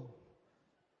mahalin to?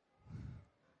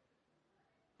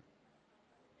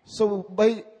 So,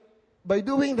 by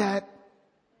doing that,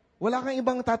 wala kang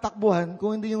ibang tatakbuhan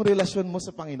kung hindi yung relasyon mo sa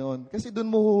Panginoon. Kasi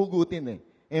doon mo huhugutin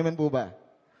Amen po ba?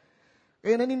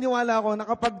 Kaya naniniwala ako na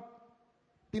kapag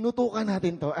tinutukan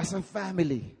natin to as a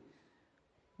family,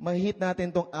 mahihit natin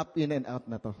tong up, in, and out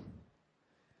na to.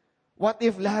 What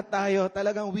if lahat tayo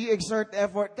talagang we exert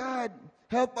effort? God,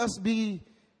 help us be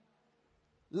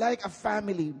like a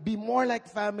family. Be more like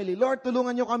family. Lord,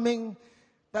 tulungan nyo kaming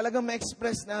talagang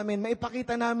ma-express namin,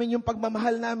 maipakita namin yung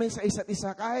pagmamahal namin sa isa't isa.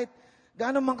 Kahit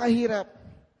gaano man kahirap.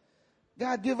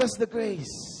 God, give us the grace.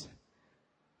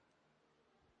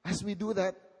 As we do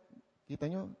that, kita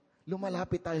nyo,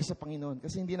 lumalapit tayo sa Panginoon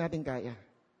kasi hindi natin kaya.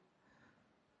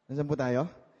 Nasaan po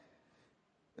tayo?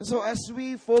 So as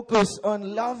we focus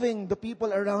on loving the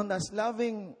people around us,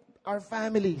 loving our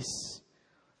families,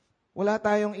 wala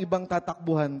tayong ibang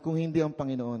tatakbuhan kung hindi ang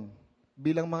Panginoon.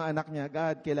 Bilang mga anak niya,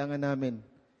 God, kailangan namin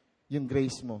yung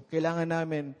grace mo. Kailangan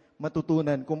namin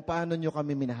matutunan kung paano nyo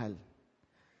kami minahal.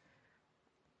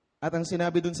 At ang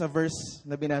sinabi dun sa verse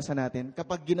na binasa natin,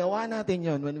 kapag ginawa natin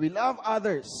yon, when we love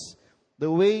others the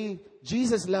way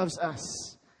Jesus loves us,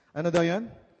 ano daw yon?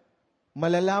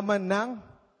 Malalaman ng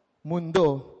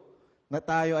mundo na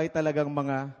tayo ay talagang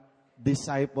mga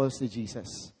disciples ni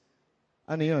Jesus.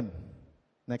 Ano yon?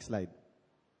 Next slide.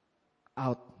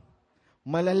 Out.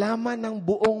 Malalaman ng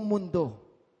buong mundo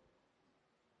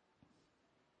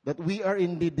that we are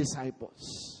indeed disciples.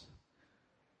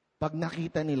 Pag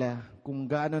nakita nila kung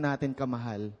gaano natin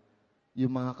kamahal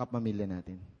yung mga kapamilya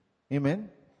natin. Amen?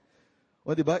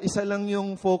 O diba, isa lang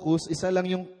yung focus, isa lang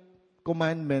yung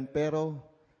commandment, pero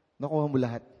nakuha mo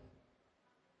lahat.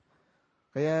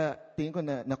 Kaya tingin ko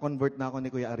na-convert na ako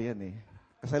ni Kuya Arian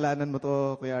Kasalanan mo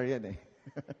to, Kuya Arian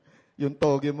yung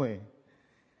toge mo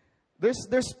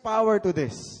There's power to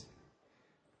this.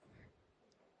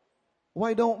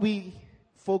 Why don't we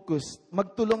focus?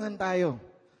 Magtulungan tayo.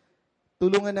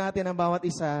 Tulungan natin ang bawat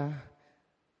isa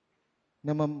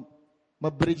na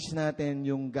ma-bridge natin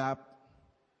yung gap.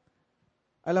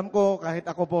 Alam ko, kahit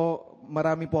ako po,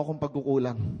 marami po akong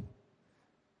pagkukulang.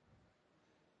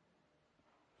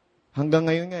 Hanggang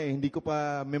ngayon nga hindi ko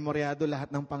pa memoryado lahat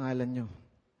ng pangalan nyo.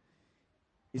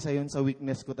 Isa yun sa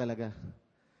weakness ko talaga.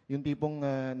 Yung tipong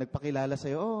nagpakilala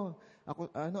sa'yo,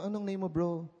 ako, anong name mo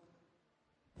bro?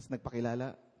 Tapos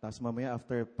nagpakilala, tapos mamaya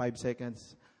after 5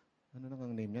 seconds, ano nang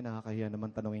ang name niya? Nakakahiya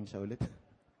naman tanongin siya ulit.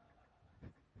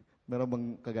 Meron bang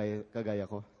kagaya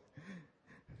ko?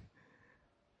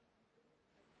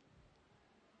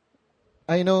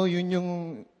 I know, yun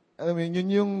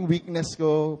yung weakness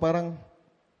ko. Parang,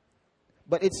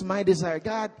 but it's my desire.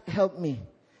 God, help me.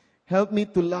 Help me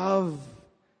to love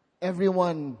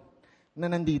everyone na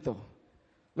nandito.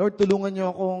 Lord, tulungan niyo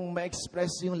akong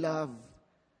ma-express yung love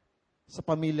sa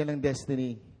pamilya ng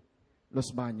Destiny,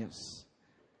 Los Baños.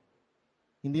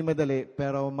 Hindi madali,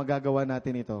 pero magagawa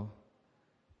natin ito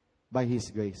by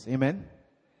His grace. Amen?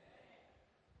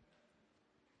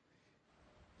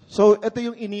 So, ito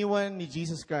yung iniwan ni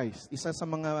Jesus Christ. Isa sa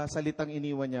mga salitang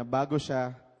iniwan niya bago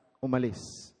siya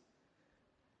umalis.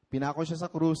 Pinako siya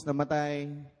sa krus, namatay,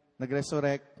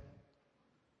 nag-resurrect,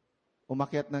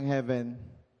 umakyat ng heaven,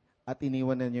 at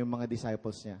iniwan na niya yung mga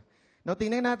disciples niya. Now,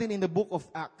 tingnan natin in the book of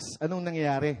Acts, anong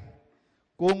nangyayari?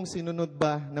 Kung sinunod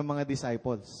ba ng mga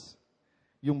disciples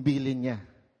yung bilin niya.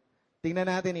 Tingnan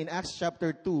natin in Acts chapter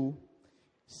 2,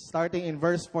 starting in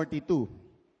verse 42.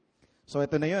 So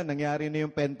ito na yun, nangyari na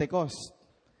yung Pentecost.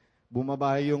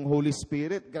 Bumaba yung Holy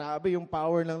Spirit, grabe yung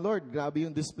power ng Lord, grabe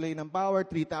yung display ng power,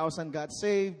 3,000 got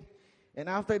saved. And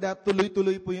after that,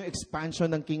 tuloy-tuloy po yung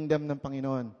expansion ng kingdom ng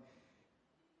Panginoon.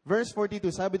 Verse 42,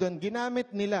 sabi doon,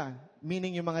 ginamit nila,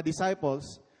 meaning yung mga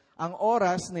disciples, ang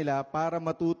oras nila para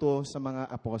matuto sa mga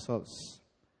apostles.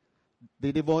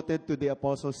 They devoted to the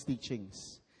apostles'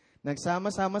 teachings.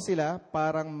 Nagsama-sama sila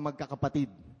parang magkakapatid.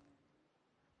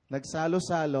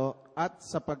 Nagsalo-salo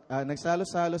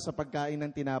sa pagkain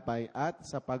ng tinapay at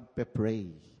sa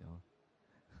pagpe-pray.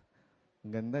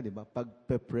 Ang ganda, di ba?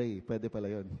 Pagpe-pray, pwede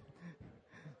pala 'yon.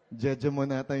 Jeje mo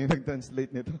nata yung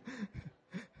nag-translate nito.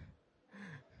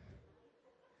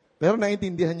 Pero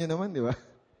naintindihan niyo naman, di ba?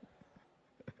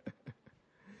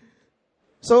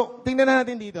 So, tingnan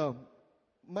natin dito.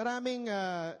 Maraming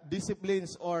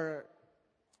disciplines or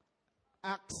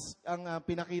acts ang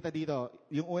pinakita dito.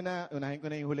 Yung unahin ko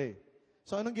na yung huli.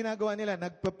 So, anong ginagawa nila?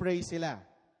 Nagpa-pray sila.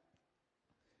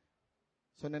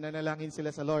 So, nananalangin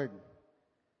sila sa Lord.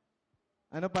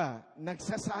 Ano pa?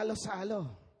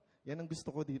 Nagsasalo-salo. Yan ang gusto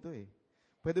ko dito eh.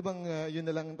 Pwede bang yun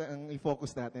na lang ang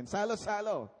i-focus natin?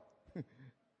 Salo-salo.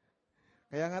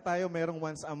 Kaya nga tayo merong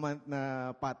once a month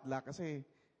na potluck kasi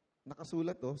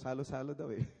nakasulat salo-salo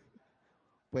daw eh.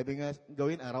 Pwede nga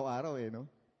gawin araw-araw eh, no?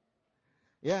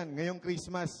 Yan, ngayong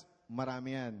Christmas,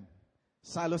 marami yan.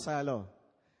 Salo-salo.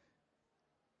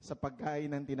 Sa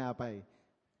pagkain ng tinapay.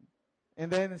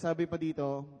 And then, sabi pa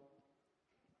dito,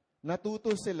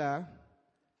 natuto sila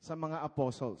sa mga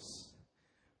apostles.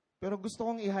 Pero gusto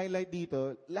kong i-highlight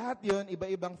dito, lahat yon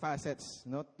iba-ibang facets.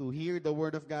 No? To hear the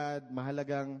Word of God,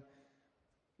 mahalagang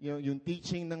yung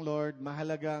teaching ng Lord,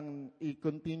 mahalagang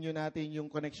i-continue natin yung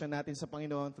connection natin sa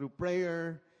Panginoon through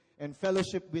prayer and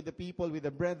fellowship with the people, with the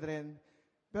brethren.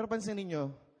 Pero pansinin nyo,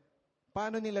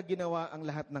 paano nila ginawa ang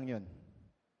lahat ng yon?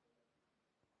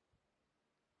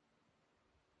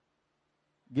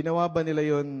 Ginawa ba nila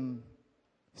yon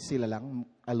sila lang,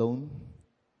 alone?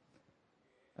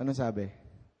 Anong sabi?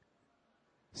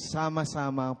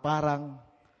 Sama-sama, parang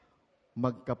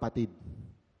magkapatid.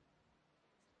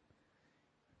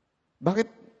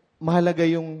 Bakit mahalaga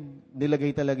yung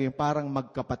nilagay talaga yung parang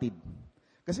magkapatid?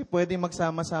 Kasi pwede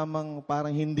magsama-samang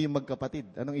parang hindi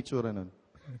magkapatid. Anong itsura nun?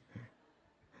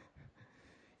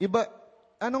 Iba,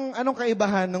 anong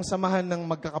kaibahan ng samahan ng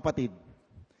magkakapatid?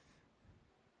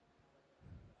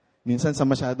 Minsan sa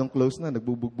masyadong close na,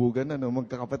 nagbubugbugan na, no,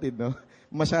 magkakapatid, no?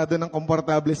 Masyado nang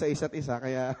komportable sa isa't isa,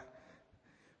 kaya...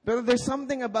 Pero there's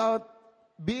something about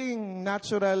being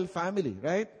natural family,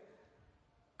 right?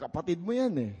 Kapatid mo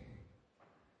yan eh.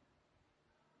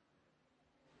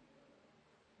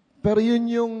 Pero yun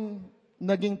yung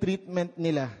naging treatment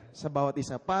nila sa bawat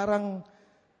isa. Parang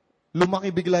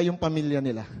lumaki bigla yung pamilya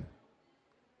nila.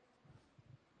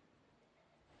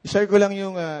 I-share ko lang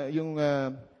yung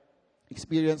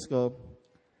experience ko.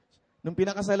 Nung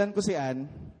pinakasalan ko si Ann,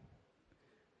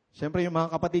 syempre yung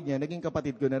mga kapatid niya, naging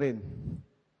kapatid ko na rin.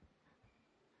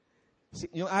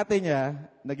 Yung ate niya,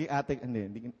 naging ate,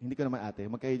 hindi ko naman ate,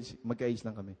 magka-age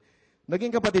lang kami.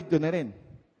 Naging kapatid ko na rin.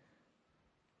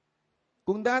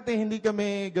 Kung dati hindi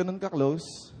kami ganun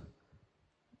ka-close,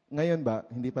 ngayon ba?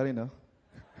 Hindi pa rin, no?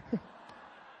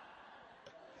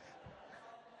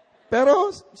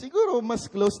 Pero siguro mas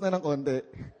close na ng konti.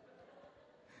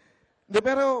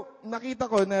 Pero nakita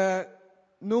ko na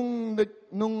nung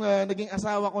naging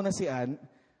asawa ko na si Ann,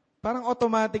 parang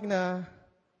automatic na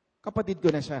kapatid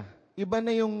ko na siya. Iba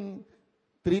na yung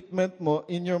treatment mo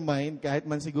in your mind, kahit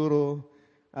man siguro,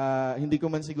 hindi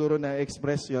ko man siguro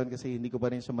na-express yun kasi hindi ko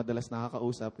pa rin siya madalas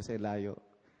nakakausap kasi layo.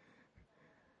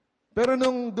 Pero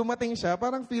nung dumating siya,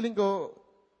 parang feeling ko,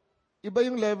 iba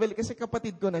yung level kasi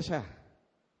kapatid ko na siya.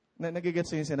 Nagigets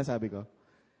yung sinasabi ko?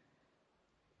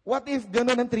 What if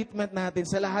gano'n ang treatment natin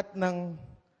sa lahat ng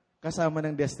kasama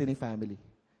ng Destiny Family?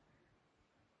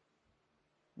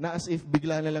 Na as if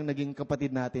bigla na lang naging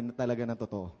kapatid natin na talaga ng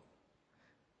totoo.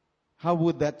 How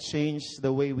would that change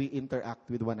the way we interact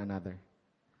with one another?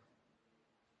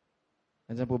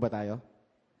 Nandiyan po ba tayo?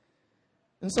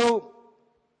 And so,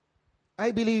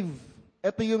 I believe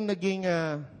ito yung naging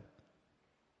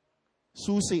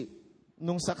susi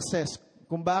nung success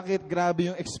kung bakit grabe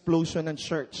yung explosion ng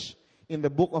church in the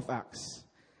book of Acts.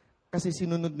 Kasi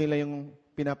sinunod nila yung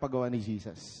pinapagawa ni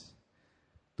Jesus.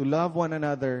 To love one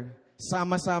another,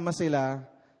 sama-sama sila,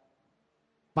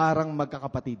 parang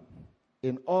magkakapatid.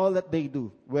 In all that they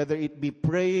do, whether it be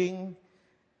praying,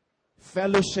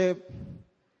 fellowship,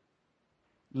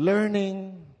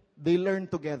 learning, they learn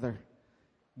together.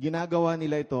 Ginagawa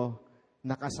nila ito,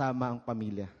 nakasama ang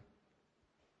pamilya.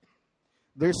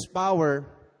 There's power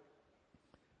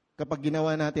kapag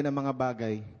ginawa natin ang mga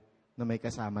bagay na may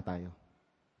kasama tayo.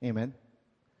 Amen?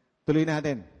 Tuloy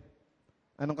natin.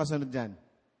 Anong kasunod dyan?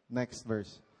 Next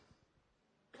verse.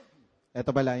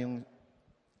 Ito pala yung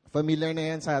familiar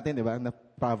na yan sa atin, di ba? Na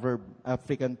proverb,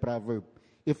 African proverb.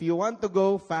 If you want to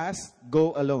go fast,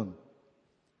 go alone.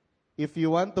 If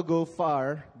you want to go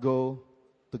far, go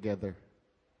together.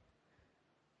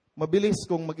 Mabilis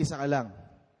kung mag-isa ka lang.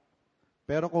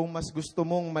 Pero kung mas gusto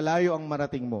mong malayo ang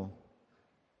marating mo,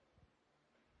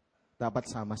 dapat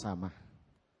sama-sama.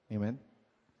 Amen?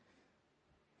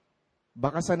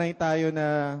 Baka sanay tayo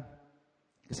na,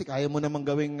 kasi kaya mo namang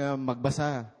gawing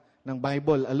magbasa ng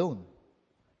Bible alone.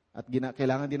 At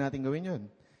kailangan din natin gawin yun.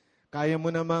 Kaya mo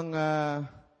namang,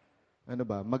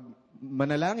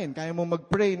 manalangin. Kaya mo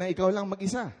mag-pray na ikaw lang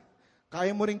mag-isa.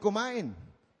 Kaya mo rin kumain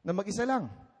na mag-isa lang.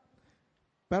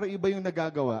 Pero iba yung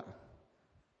nagagawa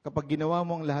kapag ginawa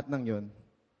mo ang lahat ng yon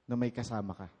na may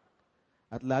kasama ka.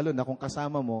 At lalo na kung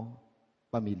kasama mo,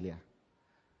 pamilya.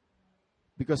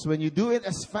 Because when you do it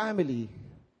as family,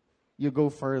 you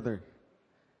go further.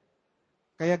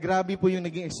 Kaya grabe po yung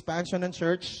naging expansion ng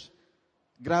church.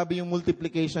 Grabe yung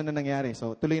multiplication na nangyari.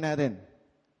 So, tuloy natin.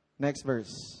 Next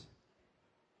verse.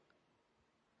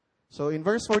 So, in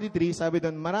verse 43, sabi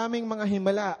doon, maraming mga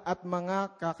himala at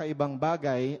mga kakaibang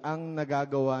bagay ang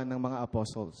nagagawa ng mga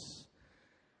apostles.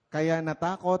 Kaya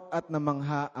natakot at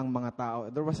namangha ang mga tao.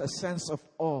 There was a sense of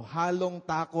awe, halong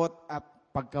takot at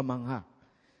pagkamangha.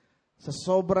 Sa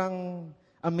sobrang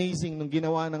amazing nung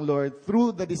ginawa ng Lord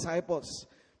through the disciples.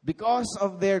 Because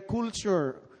of their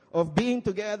culture of being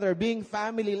together, being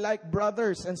family like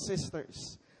brothers and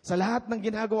sisters. Sa lahat ng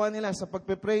ginagawa nila, sa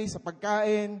pagpe-pray, sa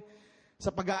pagkain,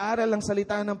 sa pag-aaral ng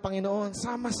salita ng Panginoon,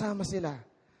 sama-sama sila.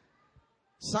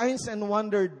 Signs and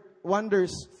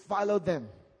wonders followed them.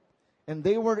 And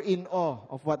they were in awe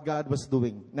of what God was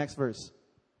doing. Next verse.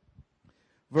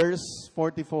 Verse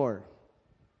 44.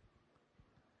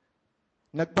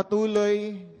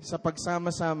 Nagpatuloy sa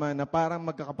pagsama-sama na parang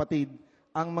magkakapatid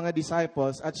ang mga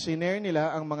disciples at shinare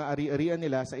nila ang mga ari-arian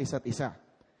nila sa isa't isa.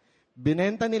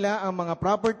 Binenta nila ang mga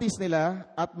properties nila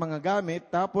at mga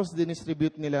gamit tapos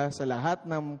dinistribute nila sa lahat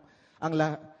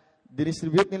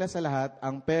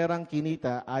ang perang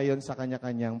kinita ayon sa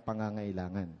kanya-kanyang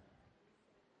pangangailangan.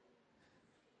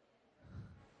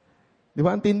 Di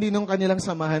ba, ang tindi nung kanilang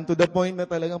samahan to the point na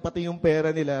talagang pati yung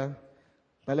pera nila,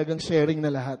 talagang sharing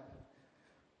na lahat.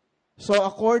 So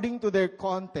according to their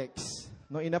context,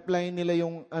 no, in-apply nila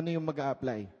yung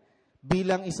mag-a-apply.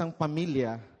 Bilang isang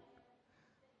pamilya,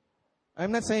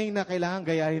 I'm not saying na kailangan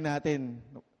gayahin natin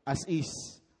as is,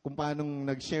 kung paano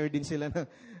nag-share din sila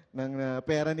ng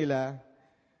pera nila.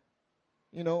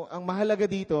 You know, ang mahalaga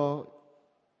dito,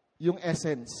 yung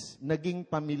essence, naging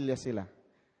pamilya sila.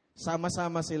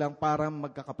 Sama-sama silang parang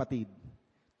magkakapatid.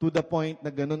 To the point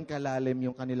na ganun kalalim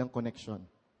yung kanilang connection.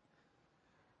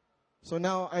 So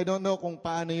now, I don't know kung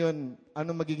paano yun,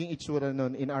 ano magiging itsura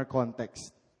nun in our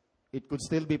context. It could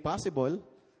still be possible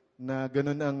na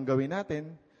ganun ang gawin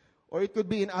natin, or it could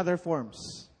be in other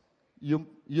forms.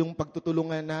 Yung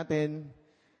pagtutulungan natin,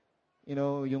 you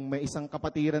know, yung may isang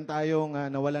kapatiran tayong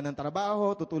nawala ng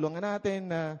trabaho, tutulungan natin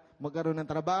na magkaroon ng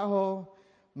trabaho.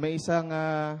 May isang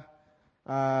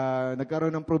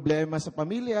nagkaroon ng problema sa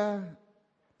pamilya,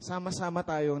 sama-sama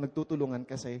tayong nagtutulungan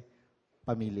kasi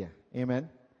pamilya. Amen?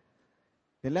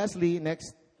 Then lastly,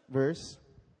 next verse.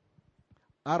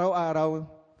 Araw-araw,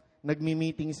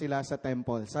 nagmi-meeting sila sa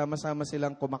temple. Sama-sama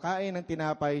silang kumakain ng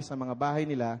tinapay sa mga bahay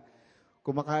nila.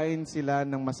 Kumakain sila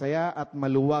ng masaya at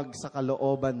maluwag sa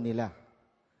kalooban nila.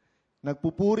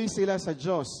 Nagpupuri sila sa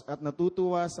Diyos at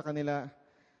natutuwa sa kanila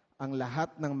ang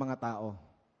lahat ng mga tao.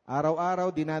 Araw-araw,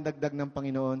 dinadagdag ng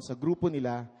Panginoon sa grupo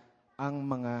nila ang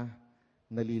mga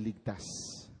naliligtas.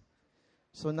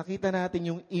 So nakita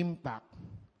natin yung impact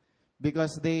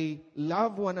because they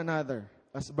love one another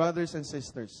as brothers and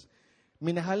sisters.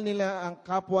 Minahal nila ang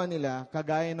kapwa nila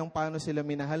kagaya ng paano sila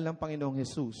minahal ng Panginoong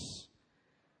Jesus.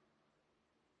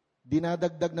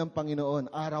 Dinadagdag ng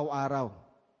Panginoon araw-araw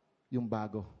yung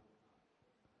bago.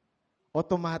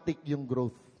 Automatic yung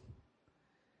growth.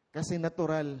 Kasi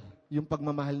natural yung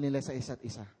pagmamahal nila sa isa't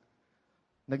isa.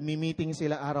 Nagmi-meeting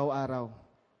sila araw-araw.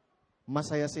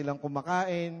 Masaya silang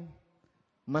kumakain,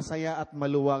 masaya at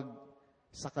maluwag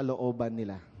sa kalooban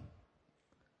nila.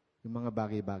 Yung mga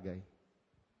bagay-bagay.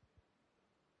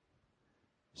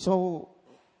 So,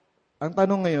 ang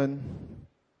tanong ngayon,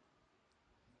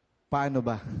 paano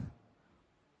ba?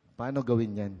 Paano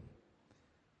gawin yan?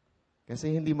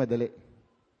 Kasi hindi madali.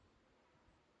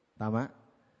 Tama?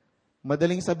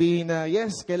 Madaling sabihin na,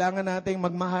 yes, kailangan nating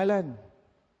magmahalan.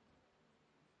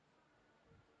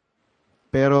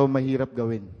 Pero mahirap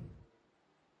gawin.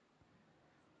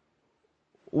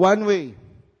 One way,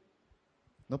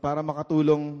 para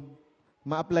makatulong,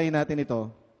 ma-apply natin ito,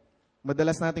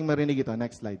 madalas nating marinig ito.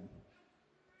 Next slide.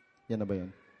 Yan na ba yan?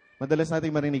 Madalas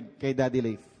nating marinig kay Daddy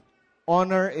Leif.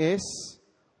 Honor is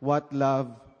what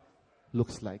love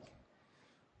looks like.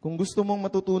 Kung gusto mong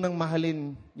matutunang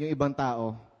mahalin yung ibang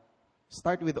tao,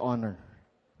 start with honor.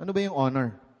 Ano ba yung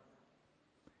honor?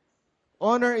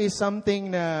 Honor is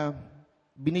something na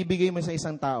binibigay mo sa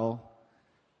isang tao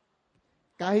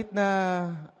kahit na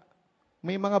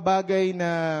may mga bagay na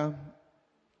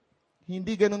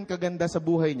hindi ganun kaganda sa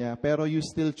buhay niya, pero you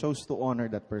still chose to honor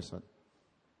that person.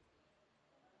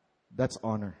 That's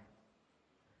honor.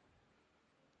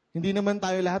 Hindi naman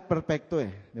tayo lahat perfecto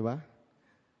di ba?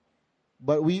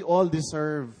 But we all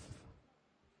deserve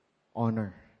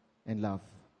honor and love.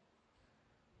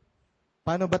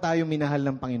 Paano ba tayo minahal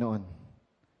ng Panginoon?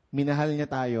 Minahal niya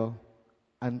tayo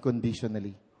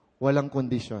unconditionally. Walang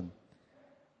kondisyon.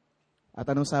 At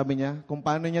anong sabi niya? Kung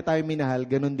paano niya tayo minahal,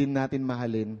 ganun din natin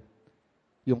mahalin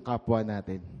yung kapwa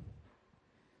natin.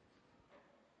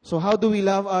 So how do we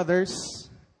love others?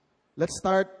 Let's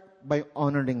start by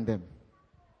honoring them.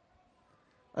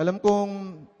 Alam kong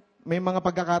may mga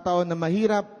pagkakataon na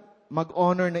mahirap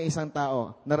mag-honor ng isang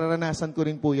tao. Nararanasan ko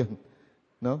rin po yun.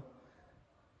 No?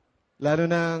 Lalo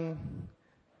nang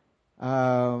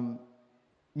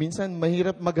minsan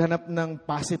mahirap maghanap ng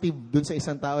positive dun sa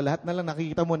isang tao. Lahat na lang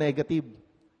nakikita mo negative.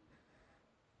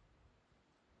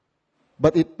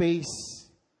 But it pays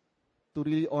to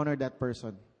really honor that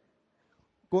person.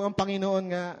 Kung ang Panginoon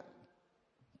nga,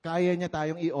 kaya niya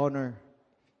tayong i-honor.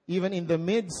 Even in the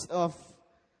midst of,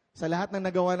 sa lahat ng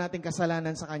nagawa nating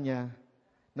kasalanan sa Kanya,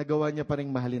 nagawa niya pa rin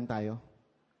mahalin tayo.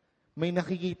 May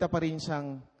nakikita pa rin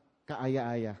siyang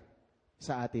kaaya-aya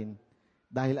sa atin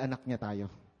dahil anak niya tayo.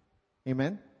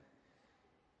 Amen?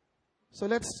 So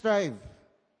let's strive.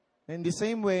 In the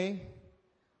same way,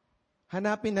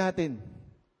 hanapin natin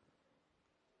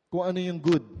kung ano yung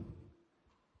good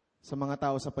sa mga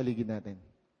tao sa paligid natin.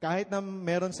 Kahit na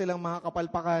meron silang mga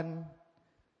kapalpakan,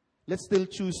 let's still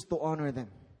choose to honor them.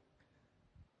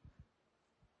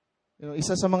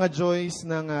 Isa sa mga joys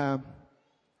ng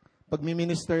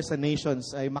pagmi-minister sa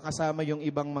nations ay makasama yung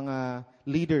ibang mga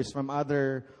leaders from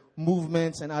other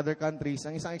movements and other countries.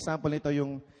 Ang isang example nito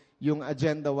yung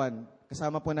Agenda 1.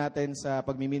 Kasama po natin sa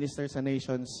pagmi-minister sa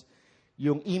nations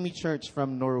yung IMI Church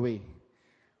from Norway.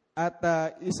 At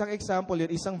isang example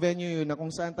yun, isang venue yun na kung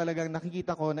saan talagang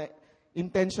nakikita ko na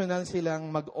intentional silang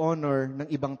mag-honor ng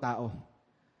ibang tao.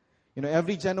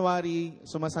 Every January,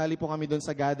 sumasali po kami doon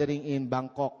sa gathering in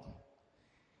Bangkok.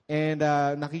 And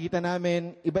nakikita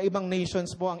namin, iba-ibang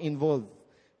nations po ang involved.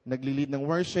 Nagli-lead ng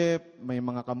worship, may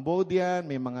mga Cambodian,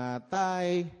 may mga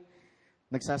Thai,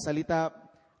 nagsasalita.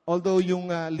 Although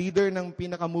yung leader ng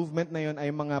pinaka-movement na yon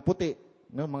ay mga puti,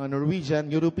 mga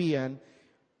Norwegian, European,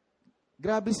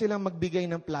 grabe silang magbigay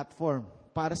ng platform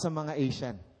para sa mga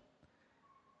Asian.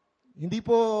 Hindi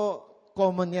po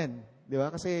common yan. Di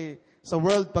ba? Kasi sa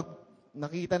world, pag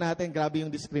nakita natin, grabe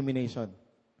yung discrimination.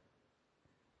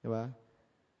 Di ba?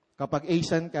 Kapag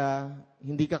Asian ka,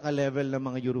 hindi ka ka-level ng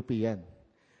mga European.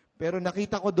 Pero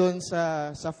nakita ko doon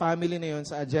sa family na yon,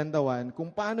 sa Agenda 1,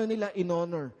 kung paano nila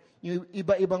in-honor yung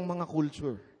iba-ibang mga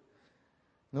culture.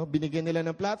 Binigyan nila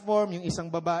ng platform, yung isang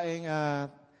babaeng,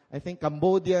 I think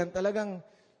Cambodian, talagang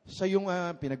siya yung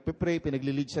pinagpe-pray,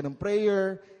 pinagli-lead siya ng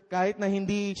prayer, kahit na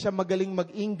hindi siya magaling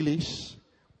mag-English.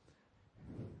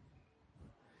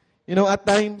 At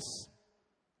times,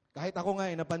 kahit ako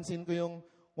nga, napansin ko yung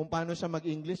kung paano siya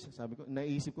mag-English. Sabi ko,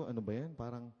 naisip ko, ano ba yan?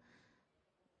 Parang,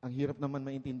 ang hirap naman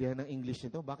maintindihan ng English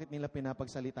nito. Bakit nila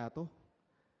pinapagsalita to?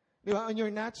 Di ba? On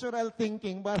your natural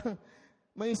thinking, parang,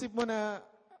 maisip mo na,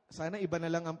 sana iba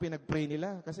na lang ang pinag-pray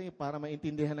nila kasi para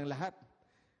maintindihan ng lahat.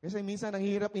 Kasi minsan, ang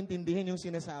hirap intindihin yung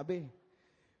sinasabi.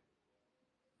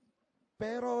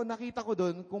 Pero nakita ko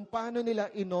doon kung paano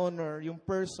nila in-honor yung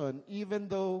person,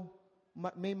 even though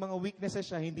may mga weaknesses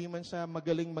siya, hindi man siya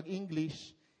magaling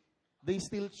mag-English, they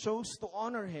still chose to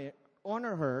honor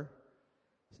her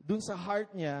dun sa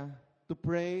heart niya to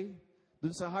pray,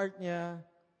 dun sa heart niya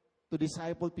to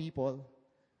disciple people.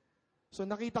 So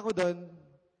nakita ko doon,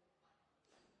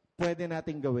 pwede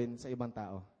nating gawin sa ibang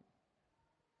tao.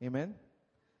 Amen?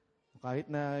 Kahit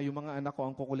na yung mga anak ko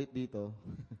ang kukulit dito,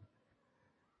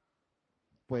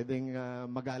 pwedeng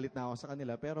magalit na ako sa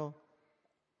kanila, pero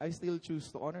I still choose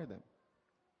to honor them.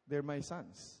 They're my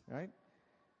sons, right?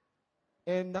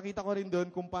 And nakita ko rin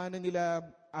doon kung paano nila,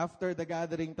 after the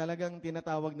gathering, talagang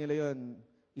tinatawag nila yon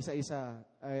isa-isa.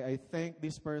 I thank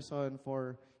this person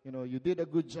for, you did a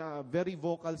good job. Very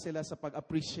vocal sila sa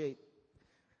pag-appreciate.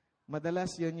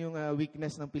 Madalas yan yung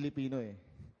weakness ng Pilipino eh.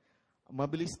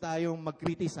 Mabilis tayong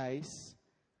mag-criticize.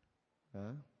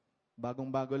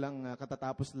 Bagong-bago lang,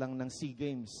 katatapos lang ng SEA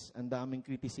Games, ang daming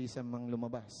criticism ang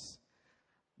lumabas.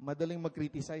 Madaling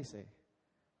mag-criticize eh.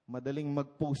 Madaling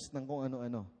mag-post ng kung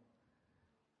ano-ano.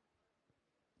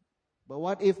 But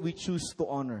what if we choose to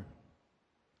honor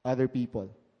other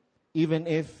people? Even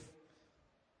if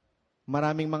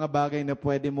maraming mga bagay na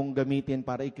pwede mong gamitin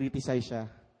para i-criticize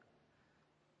siya,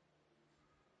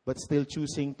 but still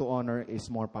choosing to honor is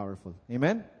more powerful.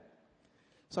 Amen?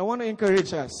 So I want to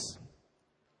encourage us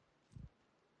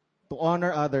to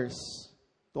honor others,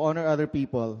 to honor other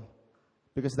people,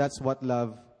 because that's what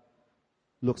love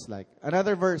looks like.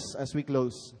 Another verse as we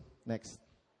close. Next.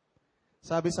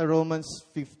 Sabi sa Romans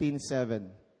 15:7,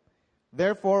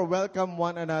 therefore, welcome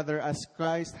one another as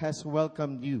Christ has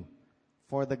welcomed you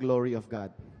for the glory of God.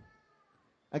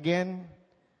 Again,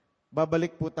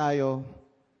 babalik po tayo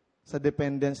sa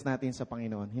dependence natin sa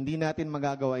Panginoon. Hindi natin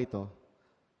magagawa ito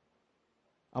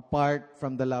apart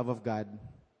from the love of God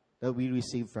that we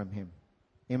receive from Him.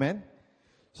 Amen?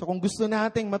 So kung gusto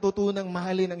nating matutunang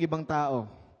mahalin ang ibang tao,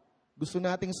 gusto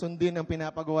nating sundin ang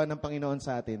pinapagawa ng Panginoon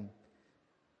sa atin,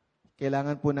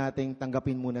 kailangan po nating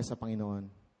tanggapin muna sa Panginoon.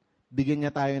 Bigyan niya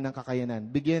tayo ng kakayanan.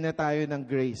 Bigyan niya tayo ng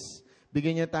grace.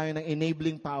 Bigyan niya tayo ng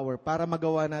enabling power para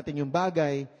magawa natin yung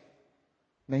bagay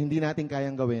na hindi natin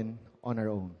kayang gawin on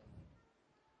our own.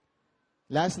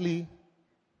 Lastly,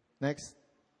 next,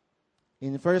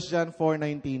 in 1 John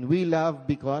 4:19, we love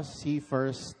because He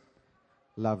first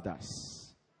loved us.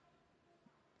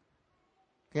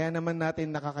 Kaya naman natin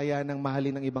nakakayanang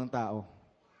mahalin ng ibang tao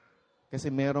kasi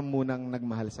meron munang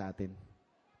nagmahal sa atin.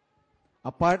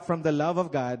 Apart from the love of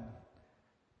God,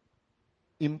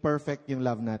 imperfect yung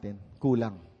love natin.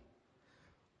 Kulang.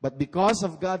 But because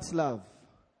of God's love,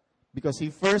 because He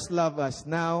first loved us,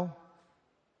 now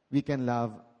we can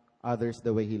love others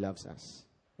the way He loves us.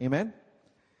 Amen?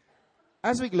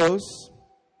 As we close,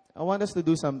 I want us to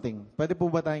do something. Pwede po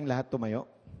ba tayong lahat tumayo?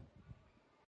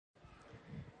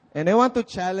 And I want to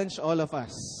challenge all of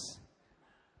us.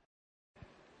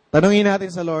 Tanungin natin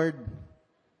sa Lord,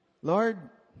 Lord,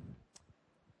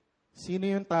 sino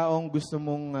yung taong gusto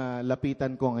mong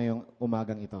lapitan ko ngayong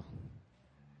umagang ito?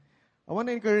 I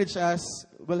want to encourage us,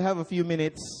 we'll have a few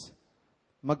minutes,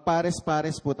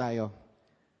 magpares-pares po tayo.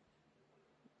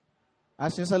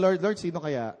 Ask nyo sa Lord, Lord, sino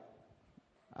kaya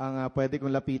ang pwede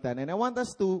kong lapitan? And I want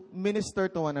us to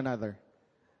minister to one another.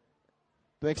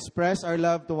 To express our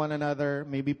love to one another,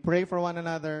 maybe pray for one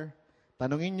another.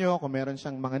 Tanungin nyo kung meron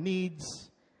siyang mga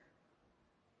needs.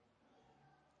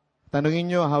 Tanungin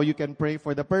nyo how you can pray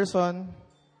for the person.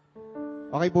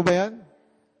 Okay po ba yan?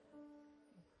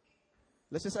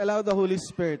 Let's just allow the Holy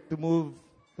Spirit to move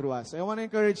through us. I want to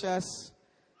encourage us,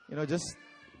 just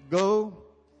go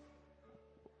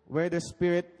where the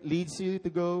Spirit leads you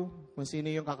to go. Kung sino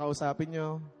yung kakausapin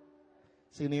nyo,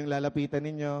 sino yung lalapitan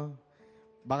ninyo.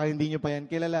 Baka hindi nyo pa yan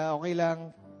kilala, okay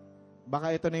lang.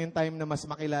 Baka ito na yung time na mas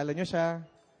makilala nyo siya.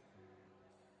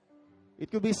 It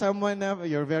could be someone na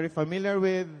you're very familiar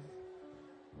with.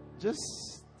 Just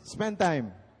spend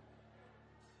time.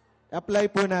 Apply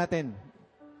po natin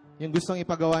yung gustong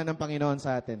ipagawa ng Panginoon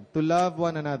sa atin. To love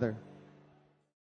one another.